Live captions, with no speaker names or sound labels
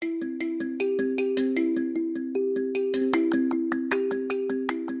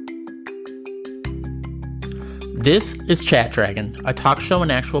This is Chat Dragon, a talk show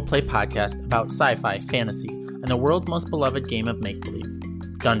and actual play podcast about sci-fi, fantasy, and the world's most beloved game of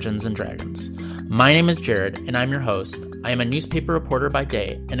make-believe, Dungeons & Dragons. My name is Jared, and I'm your host. I am a newspaper reporter by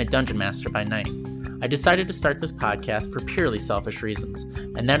day and a dungeon master by night. I decided to start this podcast for purely selfish reasons,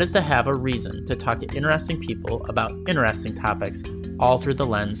 and that is to have a reason to talk to interesting people about interesting topics, all through the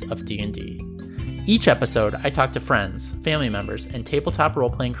lens of D&D. Each episode, I talk to friends, family members, and tabletop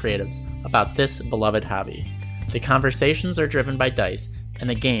role-playing creatives about this beloved hobby. The conversations are driven by dice, and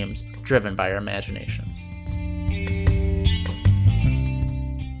the games driven by our imaginations.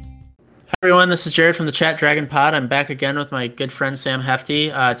 Hi everyone, this is Jared from the Chat Dragon Pod. I'm back again with my good friend Sam Hefty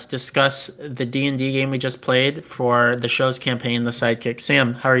to discuss the D&D game we just played for the show's campaign, The Sidekick.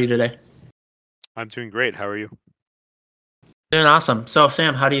 Sam, how are you today? I'm doing great. How are you? Doing awesome. So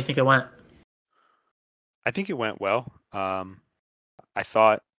Sam, how do you think it went? I think it went well. I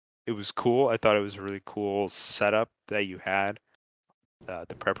thought it was cool. I thought it was a really cool setup that you had.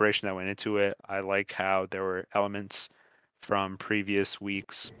 The preparation that went into it. I like how there were elements from previous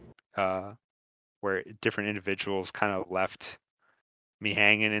weeks where different individuals kind of left me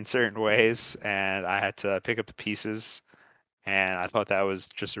hanging in certain ways, and I had to pick up the pieces. And I thought that was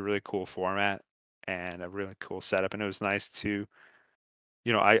just a really cool format and a really cool setup. And it was nice to,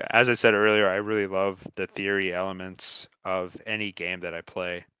 as I said earlier, I really love the theory elements of any game that I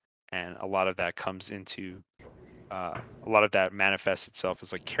play, and a lot of that comes into, a lot of that manifests itself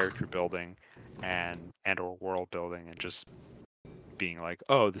as like character building and or world building, and just being like,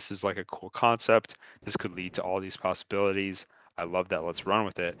 oh, this is like a cool concept. This could lead to all these possibilities. I love that. Let's run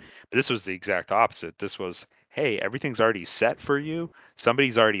with it. But this was the exact opposite. This was, hey, everything's already set for you.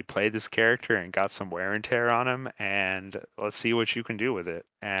 Somebody's already played this character and got some wear and tear on him, and let's see what you can do with it.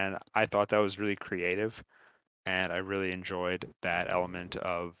 And I thought that was really creative, and I really enjoyed that element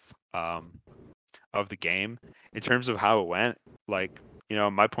of the game. In terms of how it went, like,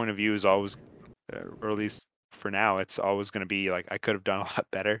 my point of view is always, or at least for now, it's always going to be like I could have done a lot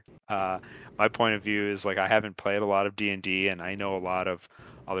better. My point of view is like I haven't played a lot of D&D, and I know a lot of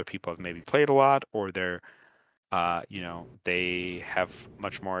other people have maybe played a lot, or they're they have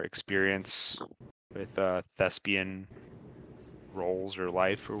much more experience with thespian roles or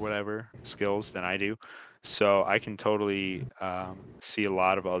life or whatever skills than I do. So I can totally see a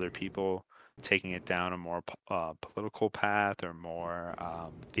lot of other people taking it down a more political path or more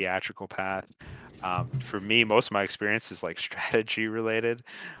theatrical path. For me, most of my experience is like strategy related,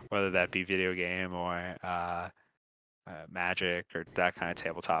 whether that be video game or Magic or that kind of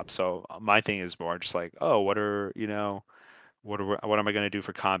tabletop. So my thing is more just like, oh, what am I going to do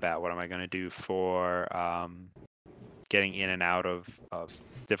for combat? What am I going to do for getting in and out of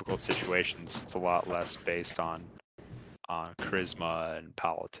difficult situations? It's a lot less based on charisma and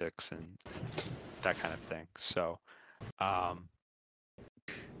politics and that kind of thing. So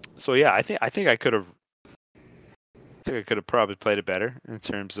yeah, I think I could have probably played it better in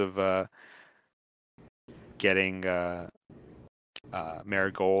terms of getting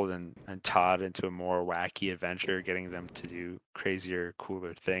Marigold and Todd into a more wacky adventure, getting them to do crazier,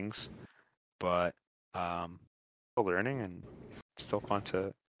 cooler things. But still learning, and it's still fun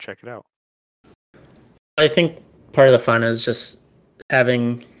to check it out. I think part of the fun is just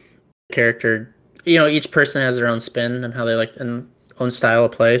having a character. Each person has their own spin and how they like and own style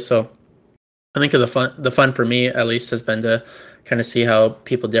of play. So I think of the fun for me at least has been to kind of see how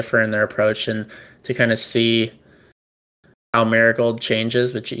people differ in their approach and to kind of see how Marigold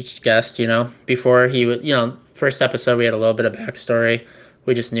changes with each guest. Before he would, first episode we had a little bit of backstory.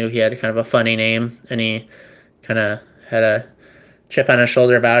 We just knew he had kind of a funny name, and he kind of had a chip on his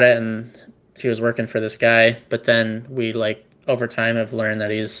shoulder about it, and he was working for this guy. But then we over time have learned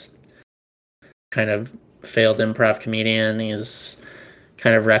that he's kind of failed improv comedian. He's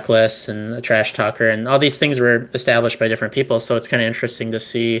kind of reckless and a trash talker, and all these things were established by different people. So it's kind of interesting to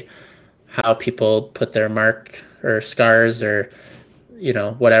see how people put their mark or scars or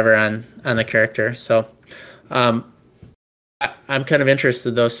whatever on the character. So I'm kind of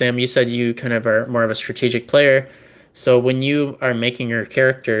interested though, Sam. You said you kind of are more of a strategic player. So when you are making your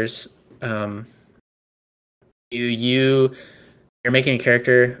characters, you're making a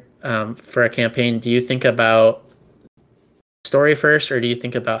character for a campaign. Do you think about story first, or do you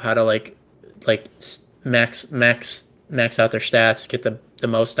think about how to like max out their stats, get the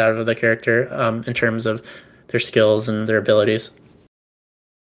most out of the character in terms of their skills and their abilities?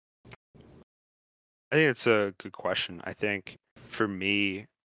 I think it's a good question. I think for me,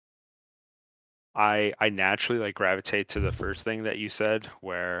 I naturally like gravitate to the first thing that you said,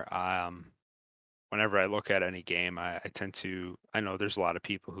 where whenever I look at any game, I tend to, I know there's a lot of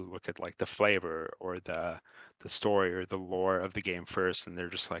people who look at like the flavor or the story or the lore of the game first, and they're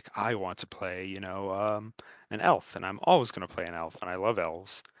just like, I want to play, an elf, and I'm always going to play an elf, and I love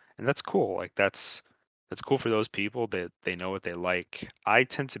elves, and that's cool. Like that's cool for those people that they know what they like. I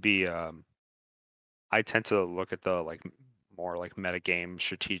tend to look at the like more like metagame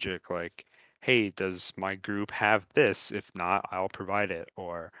strategic, like, hey, does my group have this? If not, I'll provide it.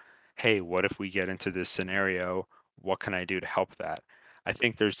 Or, hey, what if we get into this scenario? What can I do to help that? I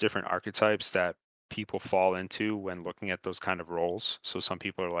think there's different archetypes that people fall into when looking at those kind of roles. So some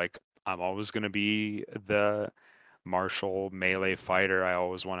people are like, I'm always going to be the martial melee fighter. I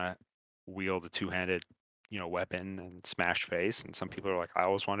always want to wield a two-handed, weapon and smash face. And some people are like, I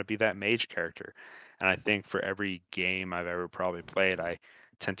always want to be that mage character. And I think for every game I've ever probably played, I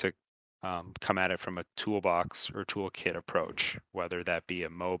tend to come at it from a toolbox or toolkit approach, whether that be a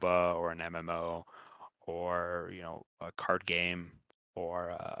MOBA or an MMO or a card game or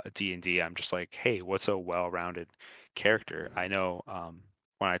a D&D. I'm just like, hey, what's a well-rounded character? I know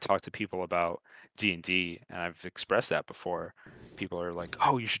when I talk to people about D&D, and I've expressed that before, people are like,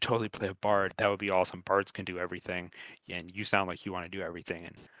 oh, you should totally play a bard. That would be awesome. Bards can do everything, and you sound like you want to do everything,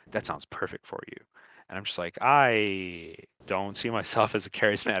 and that sounds perfect for you. And I'm just like, I don't see myself as a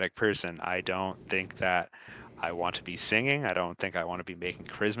charismatic person. I don't think that I want to be singing. I don't think I want to be making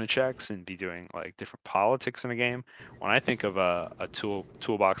charisma checks and be doing like different politics in a game. When I think of a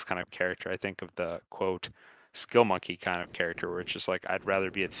toolbox kind of character, I think of the quote skill monkey kind of character, where it's just like I'd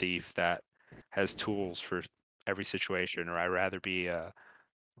rather be a thief that has tools for every situation, or I'd rather be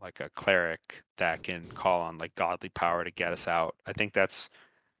like a cleric that can call on like godly power to get us out. I think that's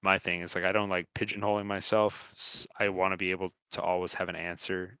my thing. Is like I don't like pigeonholing myself. I want to be able to always have an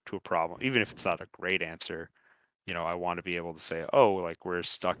answer to a problem, even if it's not a great answer. I want to be able to say, oh, like we're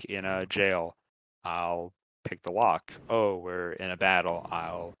stuck in a jail, I'll pick the lock. Oh, we're in a battle,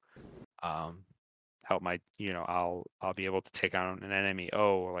 I'll help I'll be able to take on an enemy.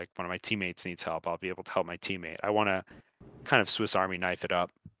 Oh, like one of my teammates needs help, I'll be able to help my teammate. I want to kind of Swiss Army knife it up,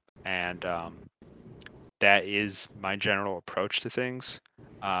 and that is my general approach to things.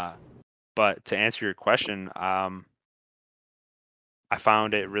 But to answer your question, I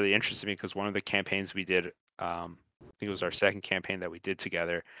found it really interesting because one of the campaigns we did, I think it was our second campaign that we did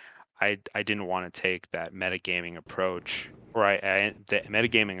together. I didn't want to take that metagaming approach, or the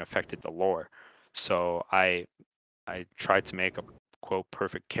metagaming affected the lore, so I tried to make a quote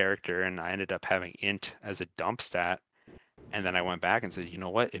perfect character, and I ended up having int as a dump stat, and then I went back and said, you know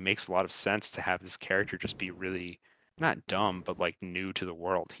what, it makes a lot of sense to have this character just be really not dumb, but like new to the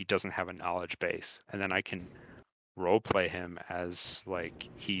world. He doesn't have a knowledge base, and then I can role play him as like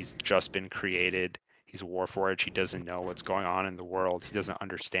he's just been created. He's a warforged. He doesn't know what's going on in the world. He doesn't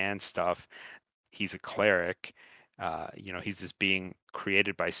understand stuff. He's a cleric. He's just being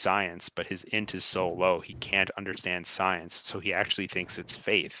created by science, but his int is so low he can't understand science. So he actually thinks it's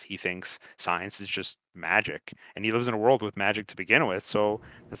faith. He thinks science is just magic, and he lives in a world with magic to begin with. So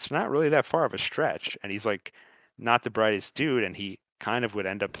that's not really that far of a stretch. And he's like not the brightest dude, and he kind of would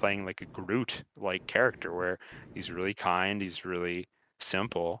end up playing like a Groot like character where he's really kind, he's really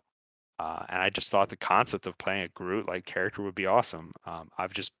simple. And I just thought the concept of playing a Groot like character would be awesome.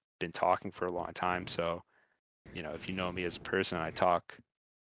 I've just been talking for a long time, so if you know me as a person, I talk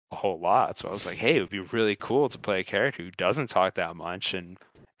a whole lot. So I was like, hey, it would be really cool to play a character who doesn't talk that much and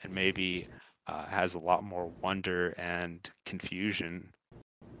maybe has a lot more wonder and confusion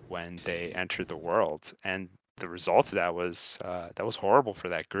when they enter the world. And the result of that was horrible for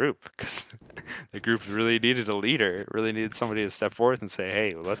that group, because the group really needed a leader. It really needed somebody to step forth and say,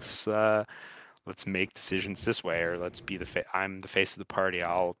 hey, let's make decisions this way, or let's be I'm the face of the party,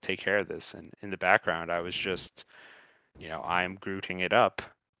 I'll take care of this. And in the background, I was just I'm Grooting it up,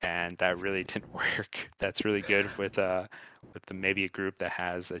 and that really didn't work. That's really good with maybe a group that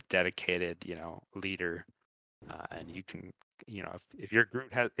has a dedicated leader, and you can if your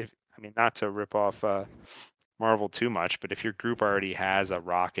group has, if I mean, not to rip off Marvel too much, but if your group already has a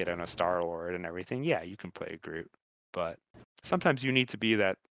Rocket and a Star Lord and everything, yeah, you can play a Groot. But sometimes you need to be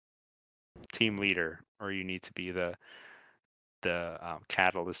that team leader, or you need to be the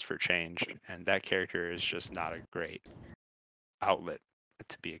catalyst for change, and that character is just not a great outlet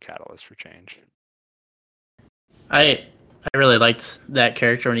to be a catalyst for change. I really liked that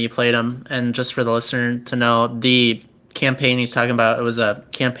character when you played him, and just for the listener to know, the campaign he's talking about, it was a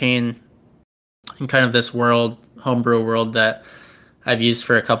campaign in kind of this world, homebrew world, that I've used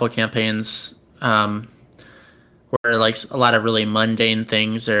for a couple campaigns, where like a lot of really mundane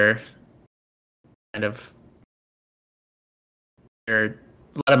things are kind of, or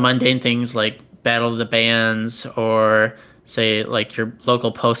a lot of mundane things like Battle of the Bands or say like your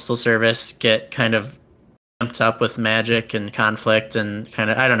local postal service get kind of amped up with magic and conflict and kind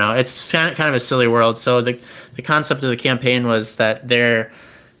of I don't know. It's kind of a silly world. So the concept of the campaign was that they're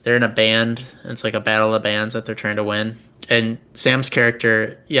in a band. It's like a battle of bands that they're trying to win. And Sam's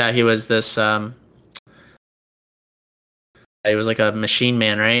character, yeah, he was this he was like a machine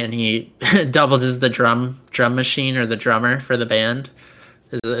man, right? And he doubled as the drum machine or the drummer for the band.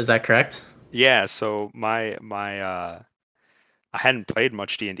 Is that correct? Yeah, so my I hadn't played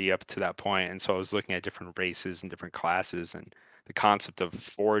much D&D up to that point, and so I was looking at different races and different classes, and the concept of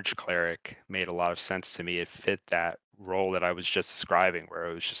Forge Cleric made a lot of sense to me. It fit that role that I was just describing, where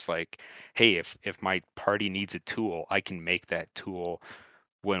it was just like, hey, if my party needs a tool, I can make that tool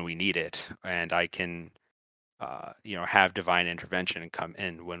when we need it, and I can have divine intervention and come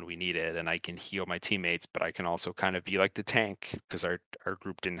in when we need it, and I can heal my teammates, but I can also kind of be like the tank because our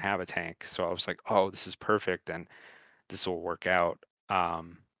group didn't have a tank. So I was like, oh, this is perfect, and this will work out.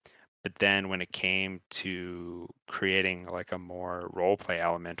 Um, but then when it came to creating like a more role play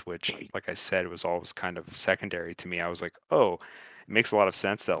element, which, like I said, was always kind of secondary to me, I was like, oh, it makes a lot of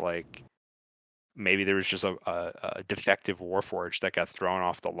sense that like maybe there was just a defective Warforged that got thrown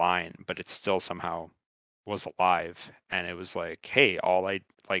off the line, but it still somehow was alive. And it was like, hey, I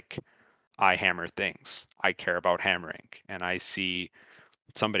hammer things. I care about hammering. And I see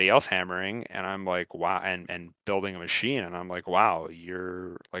somebody else hammering and I'm like, wow, and building a machine, and I'm like, wow,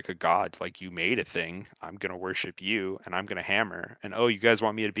 you're like a god, like you made a thing. I'm gonna worship you and I'm gonna hammer. And oh, you guys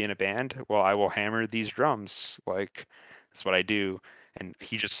want me to be in a band? Well, I will hammer these drums. Like that's what I do. And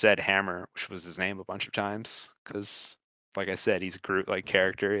he just said hammer, which was his name a bunch of times because like I said, he's a Groot like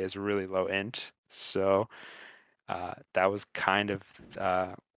character. He has really low int. So that was kind of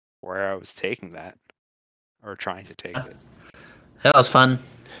where I was taking that, or trying to take it. That was fun.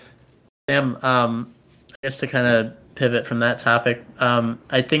 Sam, I guess to kind of pivot from that topic,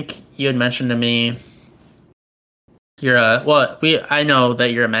 I think you had mentioned to me you're a well, we I know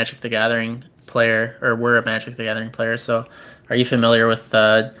that you're a Magic the Gathering player, or we're a Magic the Gathering player. So, are you familiar with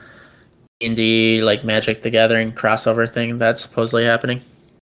D&D like Magic the Gathering crossover thing that's supposedly happening?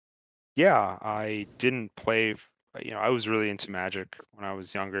 Yeah, I didn't play. I was really into Magic when I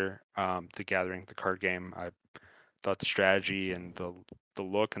was younger. The Gathering, the card game. I thought the strategy and the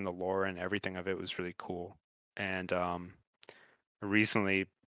look and the lore and everything of it was really cool. And I recently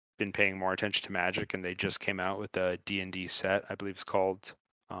been paying more attention to Magic, and they just came out with a D&D set. I believe it's called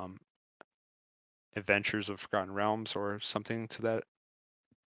um, Adventures of Forgotten Realms or something to that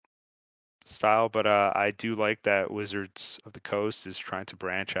style. But I do like that Wizards of the Coast is trying to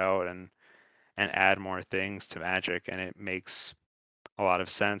branch out and add more things to Magic, and it makes a lot of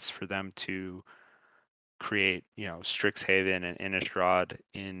sense for them to create, Strixhaven and Innistrad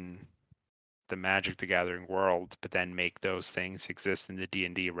in the Magic the Gathering world, but then make those things exist in the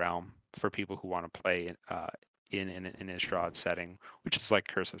D&D realm for people who want to play in an Innistrad setting, which is like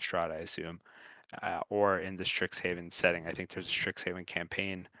Curse of Strahd, I assume, or in the Strixhaven setting. I think there's a Strixhaven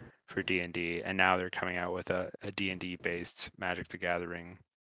campaign for D&D, and now they're coming out with a D&D based Magic the Gathering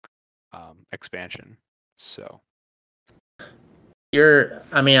expansion. So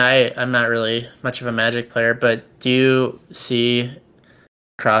I mean, I'm not really much of a Magic player, but do you see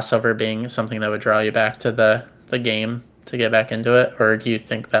crossover being something that would draw you back to the game to get back into it, or do you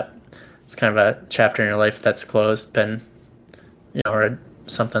think that it's kind of a chapter in your life that's closed, been or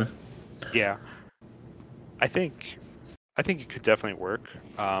something? yeah, I think it could definitely work.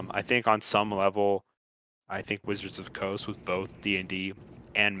 I think on some level, I think Wizards of the Coast with both D&D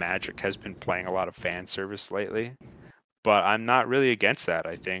and Magic has been playing a lot of fan service lately, but I'm not really against that.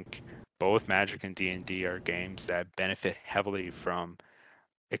 I think both Magic and D&D are games that benefit heavily from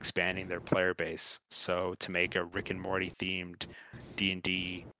expanding their player base. So to make a Rick and Morty themed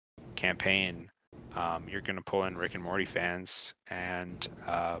D&D campaign, you're going to pull in Rick and Morty fans, and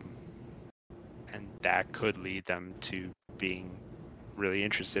that could lead them to being really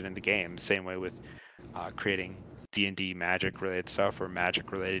interested in the game. Same way with creating D&D Magic related stuff or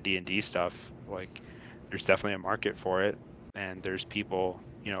Magic related D&D stuff. Like, there's definitely a market for it, and there's people.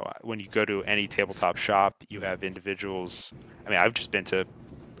 When you go to any tabletop shop, you have individuals. I mean, I've just been to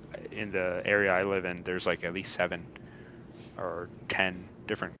in the area I live in. There's like at least 7 or 10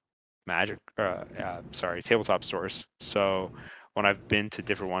 different tabletop stores. So when I've been to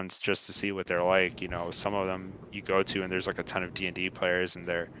different ones just to see what they're like, some of them you go to and there's like a ton of D&D players and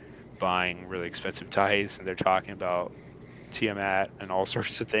they're buying really expensive dice and they're talking about Tiamat and all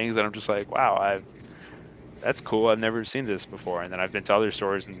sorts of things, and I'm just like, wow, that's cool. I've never seen this before. And then I've been to other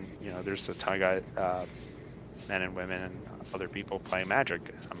stores and there's a ton of men and women and other people playing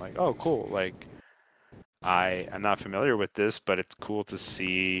Magic. I'm like, oh, cool. Like, I am not familiar with this, but it's cool to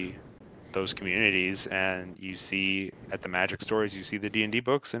see those communities, and you see at the Magic stores, you see the D&D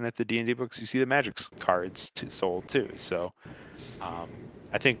books, and at the D&D books, you see the Magic cards sold too. So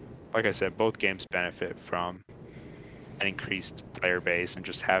I think, like I said, both games benefit from an increased player base and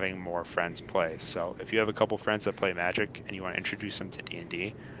just having more friends play. So if you have a couple friends that play Magic and you want to introduce them to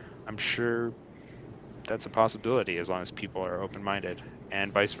D&D, I'm sure that's a possibility as long as people are open-minded,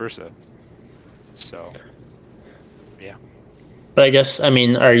 and vice versa. So yeah. But I guess, I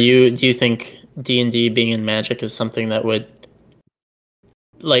mean, do you think D&D being in Magic is something that would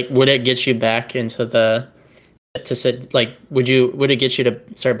it get you back into to sit, like, would it get you to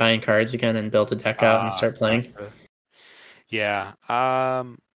start buying cards again and build a deck out and start playing? Gotcha. Yeah.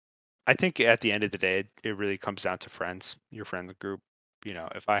 I think at the end of the day, it really comes down to friends, your friend group.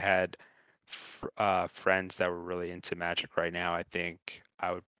 If I had friends that were really into Magic right now, I think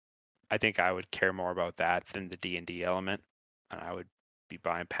I would care more about that than the D&D element, and I would be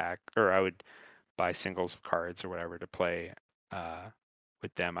buying or I would buy singles of cards or whatever to play uh,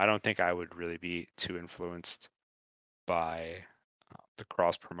 with them. I don't think I would really be too influenced by the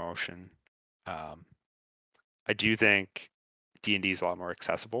cross promotion. Um, I do think D&D is a lot more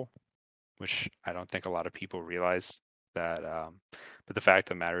accessible, which I don't think a lot of people realize that. But the fact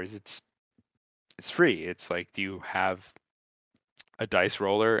of the matter is, it's free. It's like, do you have a dice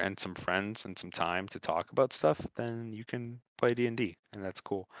roller and some friends and some time to talk about stuff? Then you can play D&D, and that's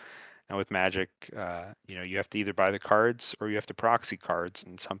cool. Now with Magic, you have to either buy the cards or you have to proxy cards,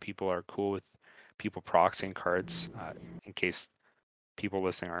 and some people are cool with people proxying cards. In case people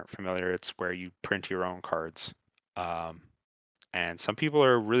listening aren't familiar, it's where you print your own cards. Um, and some people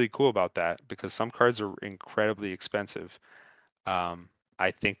are really cool about that because some cards are incredibly expensive. Um,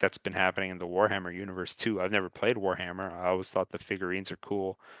 I think that's been happening in the Warhammer universe too. I've never played Warhammer. I always thought the figurines are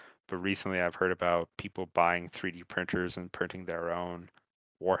cool, but recently I've heard about people buying 3D printers and printing their own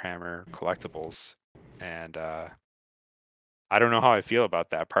Warhammer collectibles. And I don't know how I feel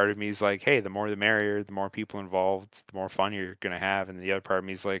about that. Part of me is like, hey, the more the merrier, the more people involved, the more fun you're gonna have. And the other part of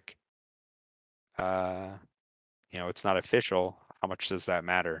me is like, uh, it's not official. How much does that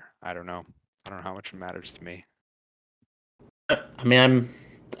matter? I don't know. I don't know how much it matters to me. I mean,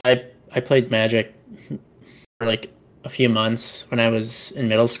 I played Magic for like a few months when I was in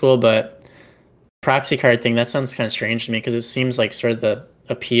middle school, but proxy card thing, that sounds kind of strange to me because it seems like sort of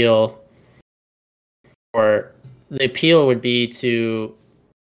or the appeal would be to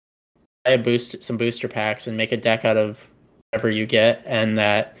buy some booster packs and make a deck out of whatever you get, and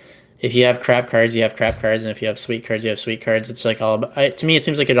that if you have crap cards, you have crap cards, and if you have sweet cards, you have sweet cards. It's like to me, it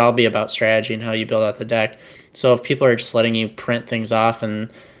seems like it'd all be about strategy and how you build out the deck. So if people are just letting you print things off and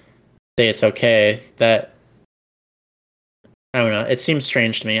say it's okay, that I don't know. It seems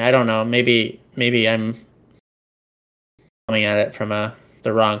strange to me. I don't know. Maybe I'm coming at it from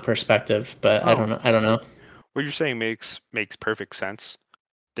the wrong perspective, but I don't Oh, know. I don't know. what you're saying makes perfect sense.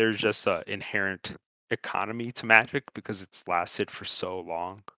 There's just a inherent economy to Magic because it's lasted for so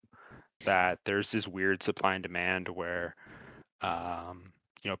long that there's this weird supply and demand where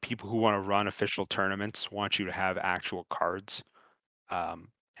people who want to run official tournaments want you to have actual cards. Um,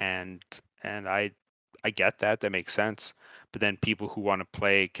 and and I get that. That makes sense. But then people who want to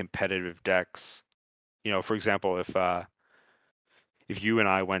play competitive decks, for example, if you and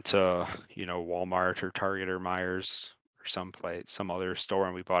I went to, Walmart or Target or Myers or some other store,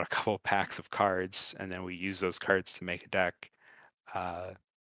 and we bought a couple of packs of cards, and then we use those cards to make a deck, uh,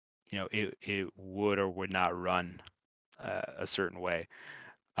 it would or would not run a certain way.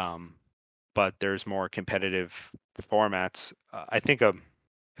 Um, but there's more competitive formats. I think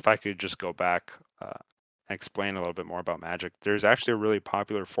if I could just go back and explain a little bit more about Magic, there's actually a really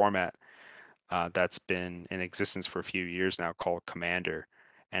popular format that's been in existence for a few years now called Commander,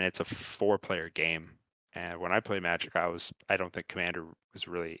 and it's a four-player game. And when I played Magic, I don't think Commander was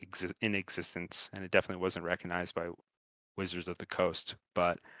really in existence, and it definitely wasn't recognized by Wizards of the Coast.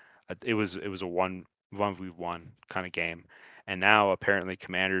 But it was a one v one kind of game, and now apparently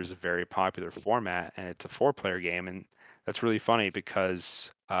Commander is a very popular format, and it's a four-player game, and that's really funny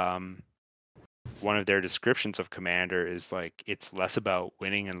because one of their descriptions of Commander is like it's less about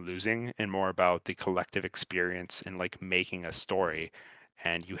winning and losing and more about the collective experience and like making a story.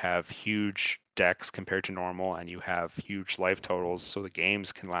 And you have huge decks compared to normal, and you have huge life totals, so the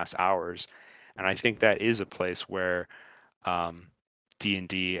games can last hours. And I think that is a place where um,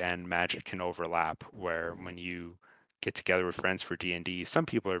 D&D and Magic can overlap, where when you get together with friends for D&D, some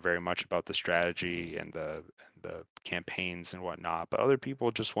people are very much about the strategy and the campaigns and whatnot, but other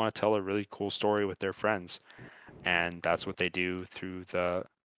people just want to tell a really cool story with their friends, and that's what they do through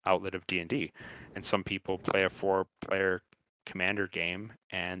outlet of D&D. And some people play a 4-player commander game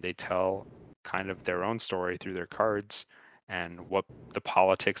and they tell kind of their own story through their cards and what the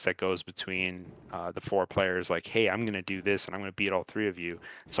politics that goes between the 4 players, like, hey, I'm going to do this and I'm going to beat all 3 of you.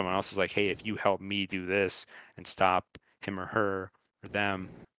 And someone else is like, hey, if you help me do this and stop him or her or them,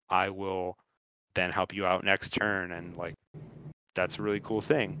 I will then help you out next turn. And like, that's a really cool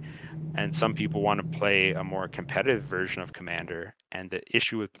thing. And some people want to play a more competitive version of Commander. And the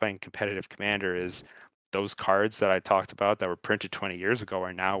issue with playing competitive Commander is those cards that I talked about that were printed 20 years ago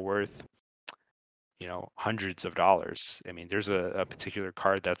are now worth, hundreds of dollars. I mean, there's a particular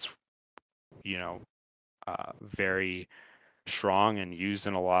card that's, very strong and used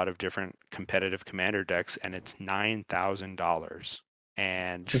in a lot of different competitive Commander decks, and it's $9,000.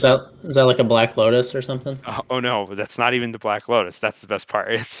 And Is that like a Black Lotus or something? oh no, that's not even the Black Lotus. That's the best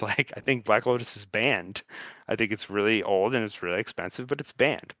part. It's like, I think Black Lotus is banned. I think it's really old and it's really expensive, but it's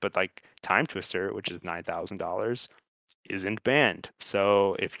banned. But like Time Twister, which is $9,000, isn't banned.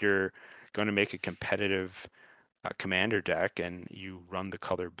 So if you're going to make a competitive commander deck and you run the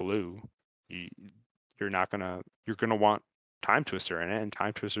color blue, you, you're gonna want Time Twister in it, and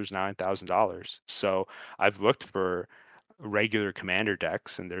Time Twister's $9,000. So I've looked for regular commander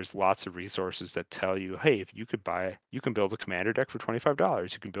decks, and there's lots of resources that tell you, hey, if you you can build a commander deck for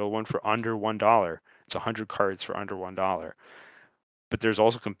 $25. You can build one for under $1. It's 100 cards for under $1. But there's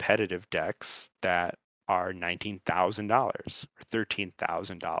also competitive decks that are $19,000 or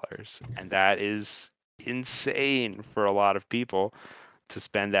 $13,000, and that is insane for a lot of people to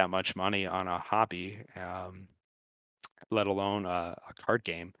spend that much money on a hobby, let alone a card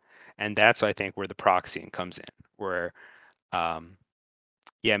game. And that's, I think, where the proxying comes in, where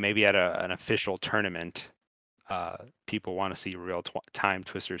maybe at an official tournament, people want to see real time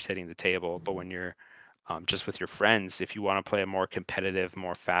twisters hitting the table. But when you're just with your friends, if you want to play a more competitive,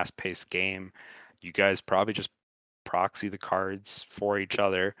 more fast-paced game, you guys probably just proxy the cards for each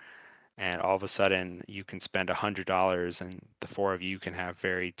other, and all of a sudden you can spend $100 and the 4 of you can have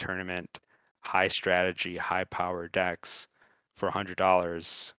very tournament, high strategy, high power decks for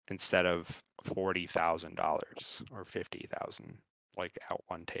 $100 instead of $40,000 or 50,000 like at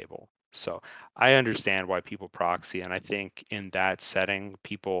one table. So I understand why people proxy, and I think in that setting,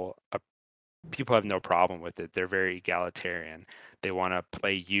 people have no problem with it. They're very egalitarian. They want to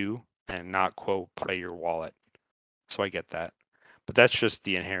play you and not, quote, play your wallet. So I get that. But that's just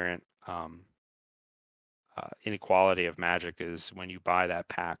the inherent inequality of Magic, is when you buy that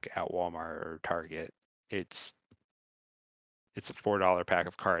pack at Walmart or Target, it's a $4 pack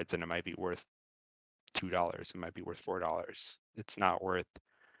of cards, and it might be worth $2. It might be worth $4. It's not worth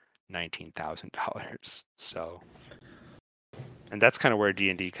 $19,000. So, and that's kind of where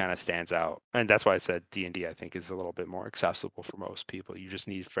D&D kind of stands out, and that's why I said D&D, I think, is a little bit more accessible for most people. You just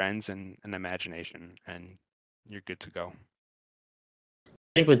need friends and an imagination, and you're good to go.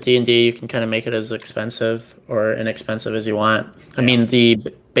 I think with D&D, you can kind of make it as expensive or inexpensive as you want. I mean, the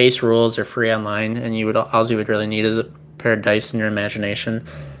base rules are free online, and all you would really need is a pair of dice and your imagination.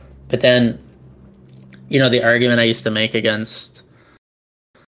 But then, the argument I used to make against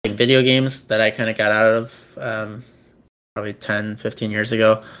like video games that I kind of got out of probably 10, 15 years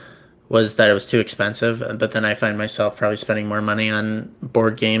ago was that it was too expensive. But then I find myself probably spending more money on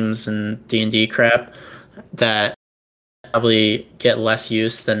board games and D&D crap that probably get less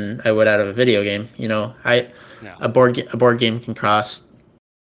use than I would out of a video game. A board game can cost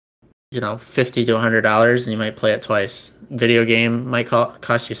 $50 to $100, and you might play it twice. Video game might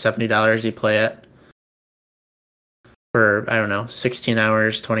cost you $70. You play it for, I don't know, 16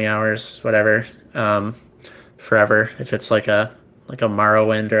 hours, 20 hours, whatever, forever. If it's like a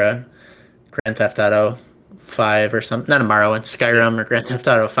Morrowind or a Grand Theft Auto 5 or something, not a Morrowind, Skyrim or Grand Theft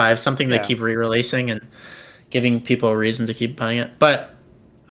Auto 5, something they keep re-releasing and giving people a reason to keep buying it. But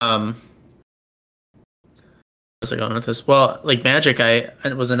where's I going with this? Well, like Magic,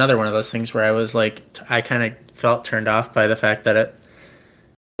 it was another one of those things where I was like, I kind of felt turned off by the fact that it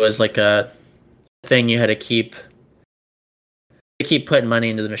was like a thing you had to keep putting money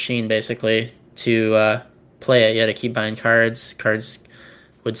into the machine basically to play it. You had to keep buying cards. Cards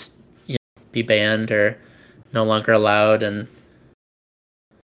would be banned or no longer allowed, and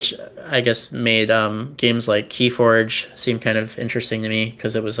which I guess made games like Keyforge seem kind of interesting to me,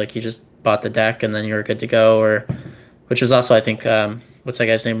 because it was like you just bought the deck and then you were good to go. Or which was also, I think, what's that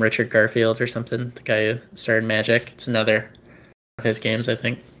guy's name, Richard Garfield or something, the guy who started Magic. It's another of his games, I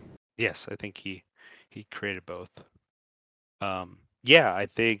think. Yes, I think he created both. I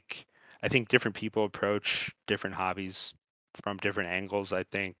think different people approach different hobbies from different angles. I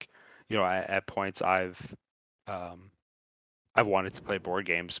think, at points I've I've wanted to play board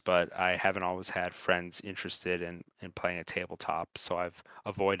games, but I haven't always had friends interested in playing a tabletop, so I've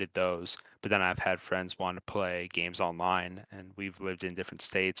avoided those. But then I've had friends want to play games online, and we've lived in different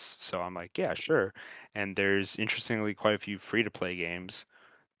states, so I'm like, yeah, sure. And there's interestingly quite a few free to play games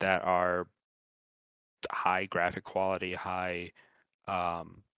that are high graphic quality, high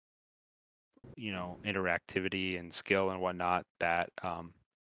um, interactivity and skill and whatnot that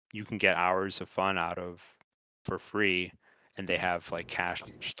you can get hours of fun out of for free, and they have like cash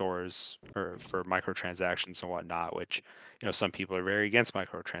stores or for microtransactions and whatnot, which some people are very against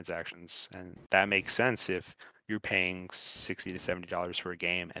microtransactions, and that makes sense if you're paying $60 to $70 for a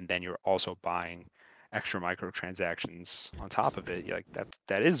game and then you're also buying extra microtransactions on top of it. Like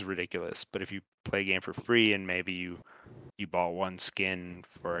that is ridiculous. But if you play a game for free and maybe you bought one skin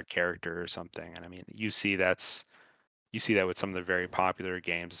for a character or something, and I mean you see that with some of the very popular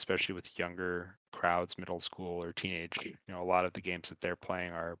games, especially with younger crowds, middle school or teenage. A lot of the games that they're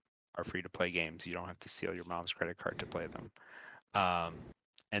playing are free to play games. You don't have to steal your mom's credit card to play them.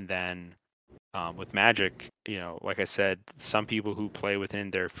 And then with Magic, like I said, some people who play within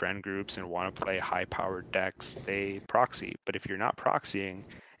their friend groups and want to play high-powered decks, they proxy. But if you're not proxying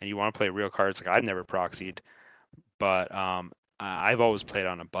and you want to play real cards, like I've never proxied, but I've always played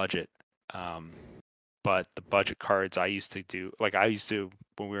on a budget. But the budget cards I used to do, like I used to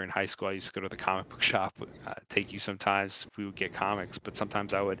when we were in high school, I used to go to the comic book shop, take you sometimes. We would get comics, but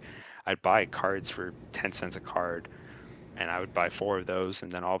sometimes I'd buy cards for 10 cents a card, and I would buy 4 of those,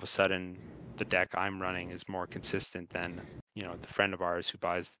 and then all of a sudden the deck I'm running is more consistent than the friend of ours who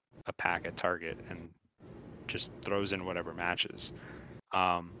buys a pack at Target and just throws in whatever matches.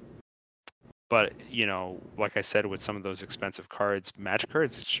 But like I said, with some of those expensive cards, Magic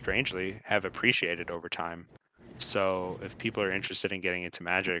cards strangely have appreciated over time. So if people are interested in getting into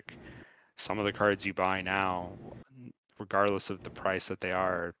Magic, some of the cards you buy now, regardless of the price that they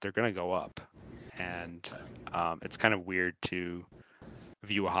are, they're going to go up. And it's kind of weird to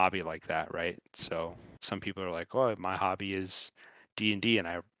view a hobby like that, right? So some people are like, "Oh, my hobby is D&D, and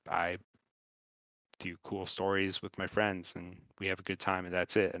I do cool stories with my friends, and we have a good time, and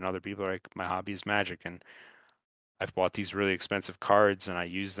that's it." And other people are like, "My hobby is Magic, and I've bought these really expensive cards and I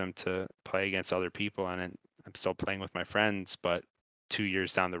use them to play against other people, and I'm still playing with my friends, but 2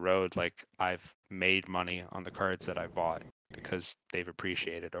 years down the road, like I've made money on the cards that I bought because they've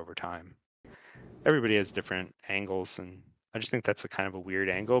appreciated over time." Everybody has different angles, and I just think that's a kind of a weird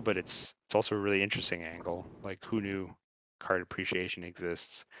angle, but it's also a really interesting angle. Like, who knew card appreciation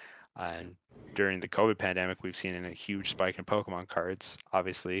exists? And during the COVID pandemic, we've seen a huge spike in Pokemon cards.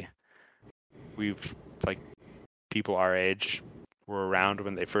 Obviously, we've like people our age were around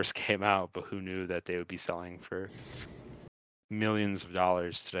when they first came out, but who knew that they would be selling for millions of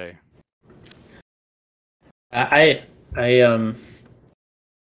dollars today? I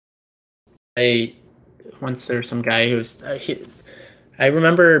once there was some guy who's I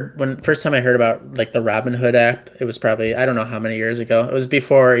remember when first time I heard about like the Robinhood app. It was probably I don't know how many years ago. It was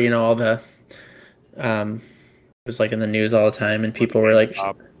before all the it was like in the news all the time, and With people were like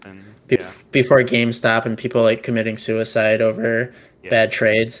GameStop and yeah, before GameStop, and people like committing suicide over yeah, bad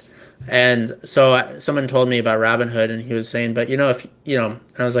trades. And so someone told me about Robinhood, and he was saying, but if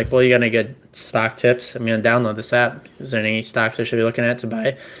I was like, well, you got any good stock tips? I'm gonna download this app. Is there any stocks I should be looking at to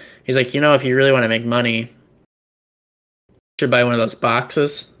buy? He's like, if you really want to make money, you should buy one of those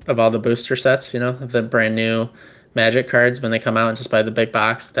boxes of all the booster sets, of the brand new Magic cards when they come out, and just buy the big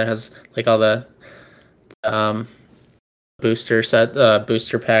box that has like all the um, booster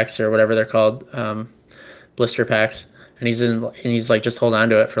packs or whatever they're called, blister packs. And he's like, just hold on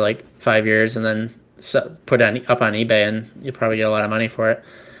to it for like 5 years, and then put it up on eBay, and you'll probably get a lot of money for it.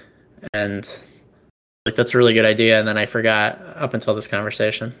 And like, that's a really good idea. And then I forgot up until this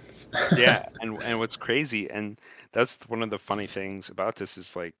conversation. yeah. And what's crazy, and that's one of the funny things about this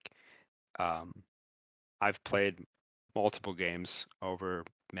is like, um, I've played multiple games over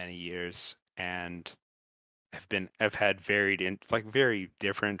many years, and I've had very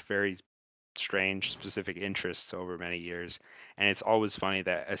different, very strange, specific interests over many years. And it's always funny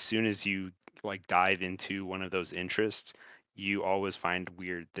that as soon as you like dive into one of those interests, you always find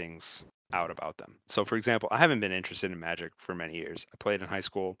weird things out about them. So for example, I haven't been interested in Magic for many years. I played in high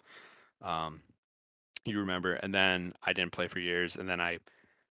school, um, you remember, and then I didn't play for years, and then I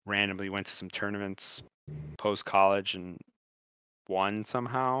randomly went to some tournaments post college and won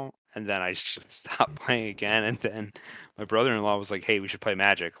somehow, and then I just stopped playing again. And then my brother-in-law was like, "Hey, we should play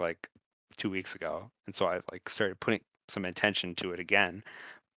Magic," like 2 weeks ago, and so I like started putting some attention to it again.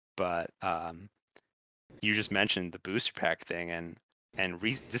 But you just mentioned the booster pack thing, and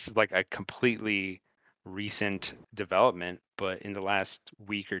this is like a completely recent development, but in the last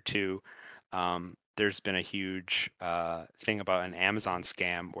week or two, there's been a huge thing about an Amazon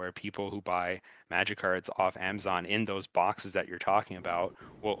scam where people who buy Magic cards off Amazon in those boxes that you're talking about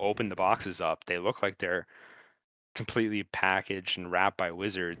will open the boxes up. They look like they're completely packaged and wrapped by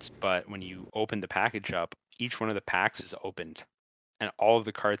Wizards, but when you open the package up, each one of the packs is opened and all of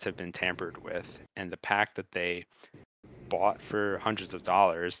the cards have been tampered with. And the pack that they bought for hundreds of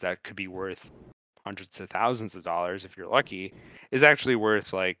dollars that could be worth hundreds of thousands of dollars if you're lucky is actually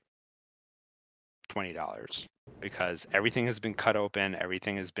worth like $20 because everything has been cut open,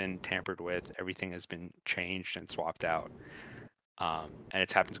 everything has been tampered with, everything has been changed and swapped out. And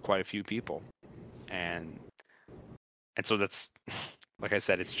it's happened to quite a few people. And so that's like I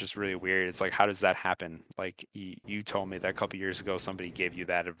said, it's just really weird. It's like, how does that happen? Like you told me that a couple years ago somebody gave you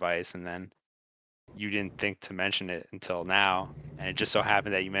that advice and then you didn't think to mention it until now, and it just so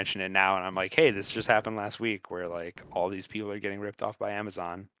happened that you mentioned it now, and I'm like, hey, this just happened last week where like all these people are getting ripped off by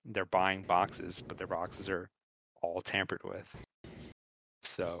Amazon. They're buying boxes, but their boxes are all tampered with.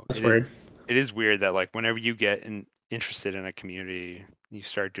 So That's weird. It is weird that like whenever you get interested in a community, you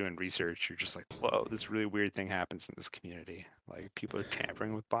start doing research, you're just like, whoa, this really weird thing happens in this community. Like people are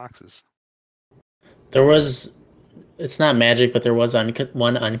tampering with boxes. There was, it's not Magic, but there was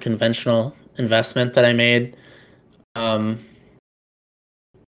one unconventional investment that I made after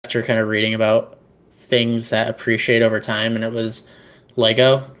kind of reading about things that appreciate over time, and it was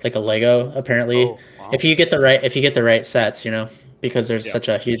Lego, like a Lego. Apparently, Oh, wow. if you get the right sets, because there's such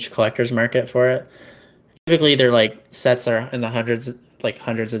a huge collector's market for it. Typically, they're like sets are in the hundreds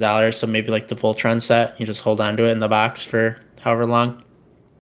of dollars. So maybe like the Voltron set, you just hold on to it in the box for however long.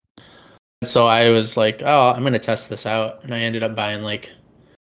 So I was like, oh, I'm gonna test this out, and I ended up buying like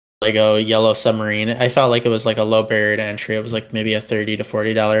Lego Yellow Submarine. I felt like it was like a low barrier to entry. It was like maybe a $30 to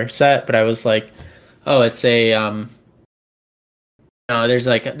 $40 set, but I was like, oh, it's a no, there's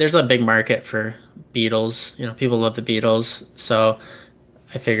a big market for Beatles. People love the Beatles, so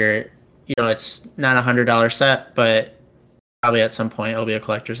I figure it's not $100 set, but probably at some point it'll be a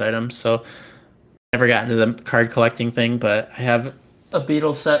collector's item. So never got into the card collecting thing, but I have a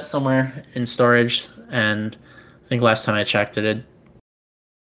Beatles set somewhere in storage, and I think last time I checked it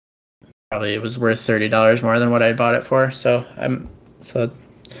probably it was worth $30 more than what I bought it for. So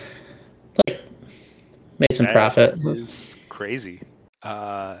like made some profit. That is crazy.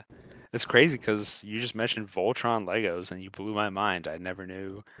 It's crazy because you just mentioned Voltron Legos and you blew my mind. I never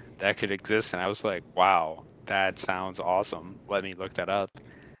knew that could exist, and I was like, wow, that sounds awesome. Let me look that up.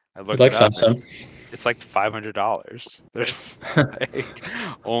 I looked it Looks up. awesome. It's like $500. There's like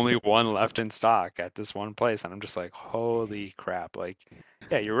only one left in stock at this one place, and I'm just like, holy crap! Like,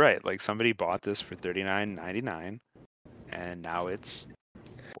 yeah, you're right. Like somebody bought this for $39.99, and now it's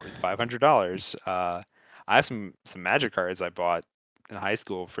worth $500. I have some Magic cards I bought in high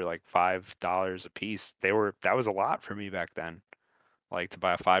school for like $5 a piece. That was a lot for me back then, like to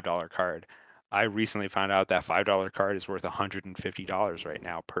buy a $5 card. I recently found out that $5 card is worth $150 right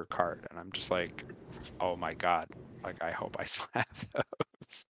now per card, and I'm just like, oh my god, like I hope I still have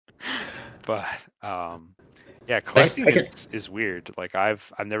those. But yeah, collecting is weird. Like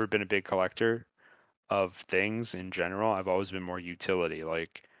I've never been a big collector of things in general. I've always been more utility.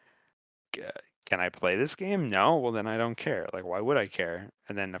 Like can I play this game? No. Well, then I don't care. Like, why would I care?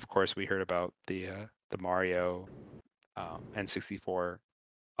 And then, of course, we heard about the Mario N64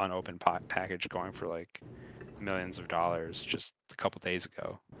 unopened package going for like millions of dollars just a couple days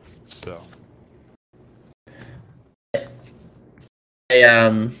ago. So, I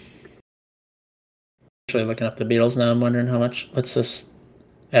actually looking up the Beatles now. I'm wondering what's this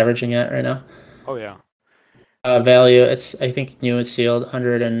averaging at right now? oh yeah, Value. It's I think new and sealed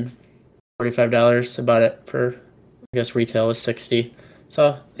 $145. I bought it for I guess retail was 60.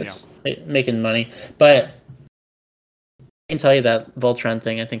 So it's making money. But I can tell you that Voltron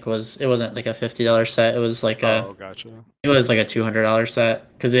thing I think it wasn't like a $50 set. It was like gotcha. It was like a $200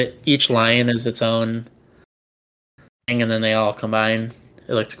 set because each line is its own thing and then they all combine.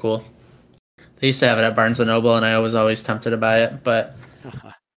 It looked cool. They used to have it at Barnes and Noble and I was always tempted to buy it, but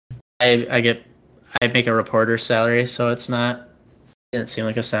I make a reporter's salary, so it didn't seem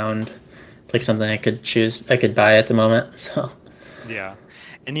like like something I could buy at the moment. So yeah,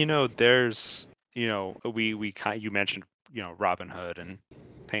 and there's you mentioned Robinhood and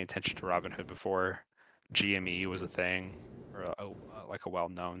paying attention to Robinhood before GME was a thing or like a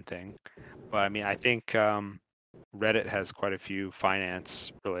well-known thing. But I mean, I think Reddit has quite a few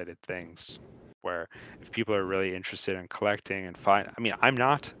finance-related things where if people are really interested in collecting and I mean, I'm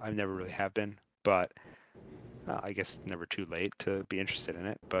not. I never really have been, but I guess never too late to be interested in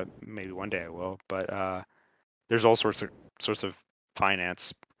it, but maybe one day I will. But there's all sorts of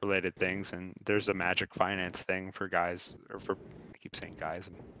finance related things, and there's a magic finance thing for guys, or for, I keep saying guys,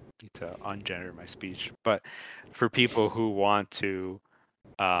 I need to ungender my speech, but for people who want to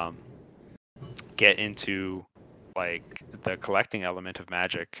um, get into like the collecting element of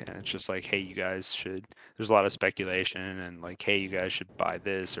magic, and it's just like, hey, you guys should, there's a lot of speculation and like, hey, you guys should buy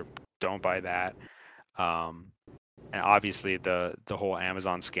this or don't buy that. um and obviously the whole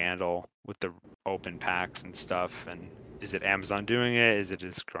Amazon scandal with the open packs and stuff, and is it Amazon doing it, is it a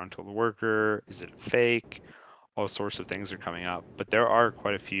disgruntled worker, is it fake, all sorts of things are coming up. But there are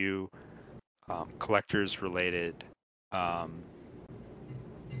quite a few collectors related um,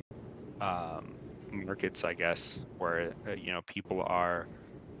 markets, I guess, where people are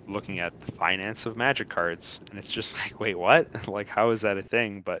looking at the finance of magic cards, and it's just like, wait, what? Like, how is that a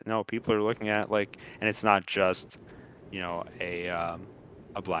thing? But no, people are looking at, like, and it's not just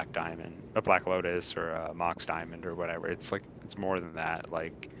a black diamond, a black lotus, or a mox diamond or whatever. It's like, it's more than that.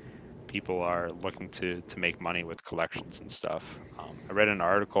 Like, people are looking to make money with collections and stuff. I read an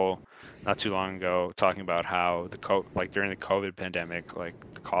article not too long ago talking about how like during the COVID pandemic, like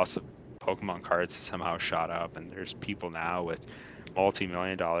the cost of Pokemon cards somehow shot up, and there's people now with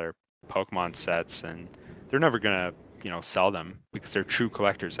multi-million-dollar Pokemon sets, and they're never gonna sell them because they're true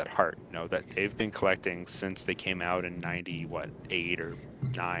collectors at heart. That they've been collecting since they came out in 90, what, 8 or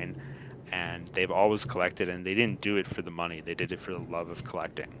 9, and they've always collected, and they didn't do it for the money. They did it for the love of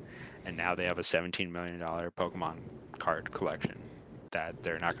collecting. And now they have a $17 million Pokemon card collection that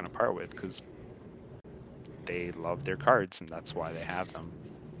they're not going to part with because they love their cards, and that's why they have them.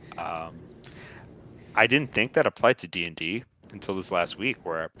 I didn't think that applied to D&D until this last week,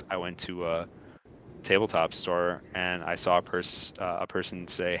 where I went to a tabletop store and I saw a person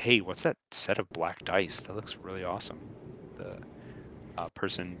say, "Hey, what's that set of black dice? That looks really awesome." The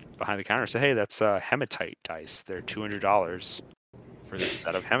person behind the counter said, "Hey, that's hematite dice. They're $200 for this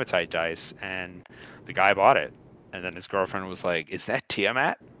set of hematite dice," and the guy bought it. And then his girlfriend was like, "Is that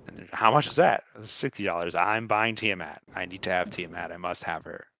Tiamat? And how much is that?" It was $60. I'm buying Tiamat. I need to have Tiamat. I must have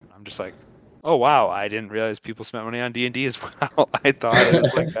her. I'm just like, oh wow, I didn't realize people spent money on D&D as well. I thought it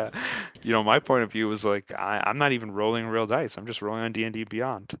was like my point of view was like, I'm not even rolling real dice. I'm just rolling on D&D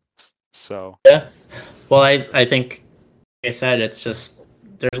Beyond. So Yeah. Well, I think, like I said, it's just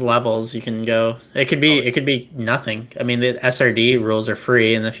there's levels you can go. oh It could be nothing. I mean, the SRD rules are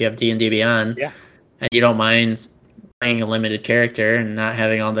free, and if you have D&D Beyond yeah, and you don't mind playing a limited character and not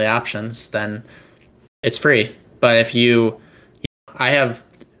having all the options, then it's free. But if I have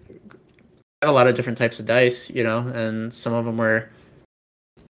a lot of different types of dice, and some of them were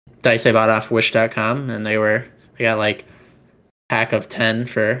dice I bought off Wish.com, and I got like pack of 10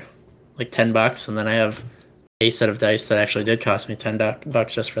 for like $10, and then I have a set of dice that actually did cost me $10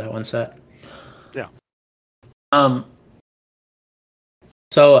 just for that one set. yeah. Um,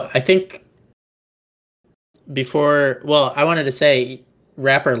 so I think well, I wanted to say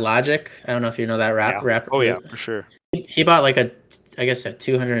Rapper Logic. I don't know if you know that Yeah. rapper. Oh yeah, for sure. He bought like I guess a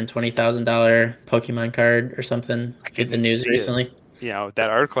 $220,000 Pokemon card or something. I Hit the can news see it. recently. That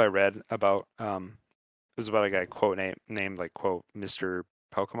article I read about it was about a guy quote named like quote Mr.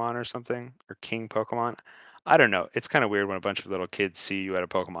 Pokemon or something, or King Pokemon. I don't know. It's kind of weird when a bunch of little kids see you at a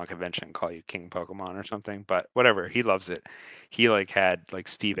Pokemon convention and call you King Pokemon or something, but whatever. He loves it. He like had like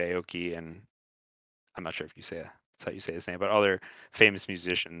Steve Aoki, and I'm not sure if that's how you say his name, but other famous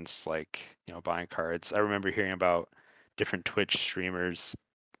musicians like, buying cards. I remember hearing about different Twitch streamers,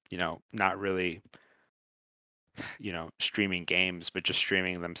 not really streaming games, but just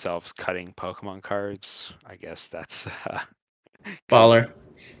streaming themselves cutting Pokemon cards. I guess that's kind of Baller.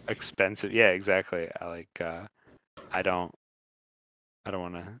 expensive. Yeah, exactly. I don't I don't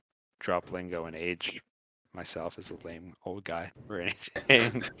want to drop lingo and age myself as a lame old guy or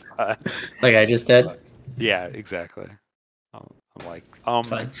anything. But, Like I just did. yeah, exactly. I'm like, It's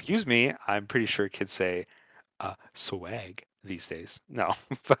fine. excuse me. I'm pretty sure kids say swag these days. No,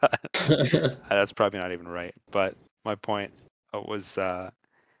 but that's probably not even right. But my point was that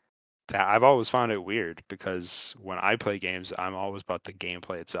I've always found it weird because when I play games, I'm always about the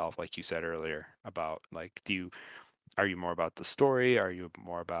gameplay itself, like you said earlier, about like, are you more about the story? Are you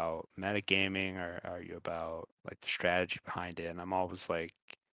more about metagaming? Or are you about like the strategy behind it? And I'm always like,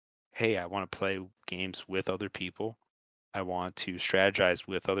 hey, I want to play games with other people. I want to strategize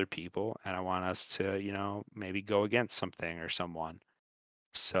with other people, and I want us to, maybe go against something or someone.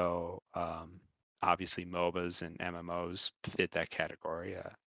 So obviously MOBAs and MMOs fit that category,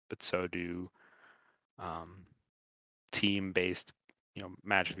 but so do um, team-based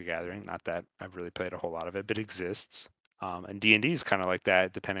Magic the Gathering. Not that I've really played a whole lot of it, but it exists. And D&D is kind of like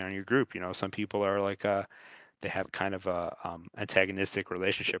that, depending on your group. Some people are like they have kind of a antagonistic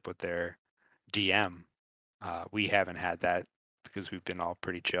relationship with their DM. We haven't had that because we've been all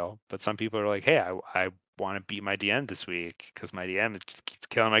pretty chill. But some people are like, hey, I want to beat my DM this week because my DM keeps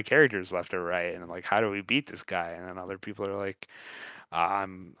killing my characters left or right, and I'm like, how do we beat this guy? And then other people are like,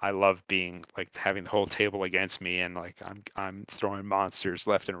 I love being like having the whole table against me, and like I'm throwing monsters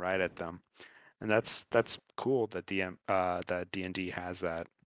left and right at them, and that's cool that that D&D has that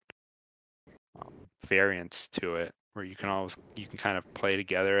variance to it where you can kind of play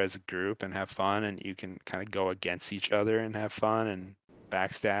together as a group and have fun, and you can kind of go against each other and have fun and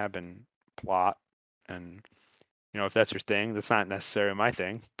backstab and plot. And if that's your thing, that's not necessarily my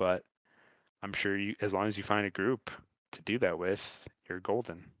thing, but I'm sure as long as you find a group to do that with, you're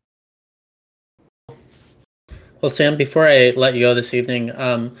golden. Well, Sam, before I let you go this evening,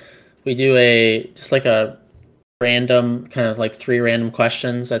 we do just like a random kind of like 3 random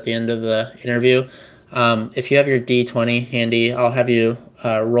questions at the end of the interview. If you have your D20 handy, I'll have you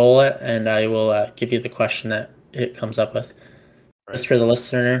roll it, and I will give you the question that it comes up with. Right. Just for the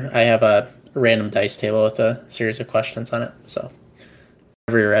listener, I have a random dice table with a series of questions on it. So,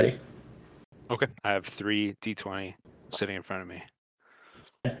 whenever you're ready. Okay. I have 3 D20 sitting in front of me.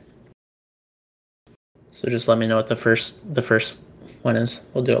 So just let me know what the first one is.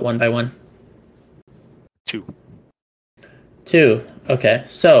 We'll do it one by one. 2. 2. Okay.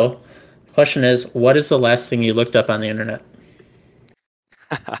 So the question is, what is the last thing you looked up on the internet?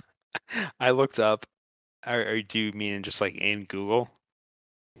 I looked up. Do you mean just like in Google?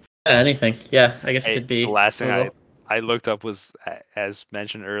 Yeah, anything. Yeah, I guess it could be The last thing Google. I looked up was, as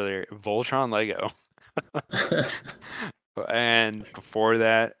mentioned earlier, Voltron Lego. And before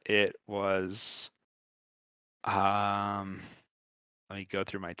that, it was let me go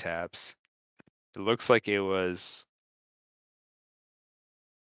through my tabs. It looks like it was.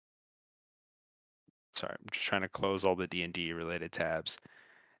 Sorry, I'm just trying to close all the D&D related tabs.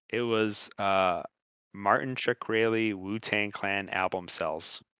 It was Martin Shkreli Wu-Tang Clan album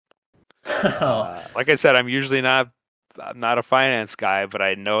sales. Like I said, I'm not a finance guy, but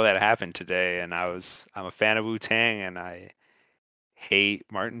I know that happened today, and I'm a fan of Wu-Tang, and I hate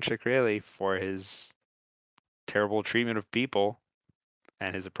Martin Shkreli for his terrible treatment of people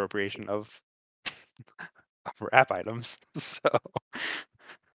and his appropriation of rap items. So,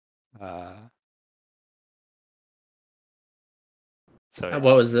 uh,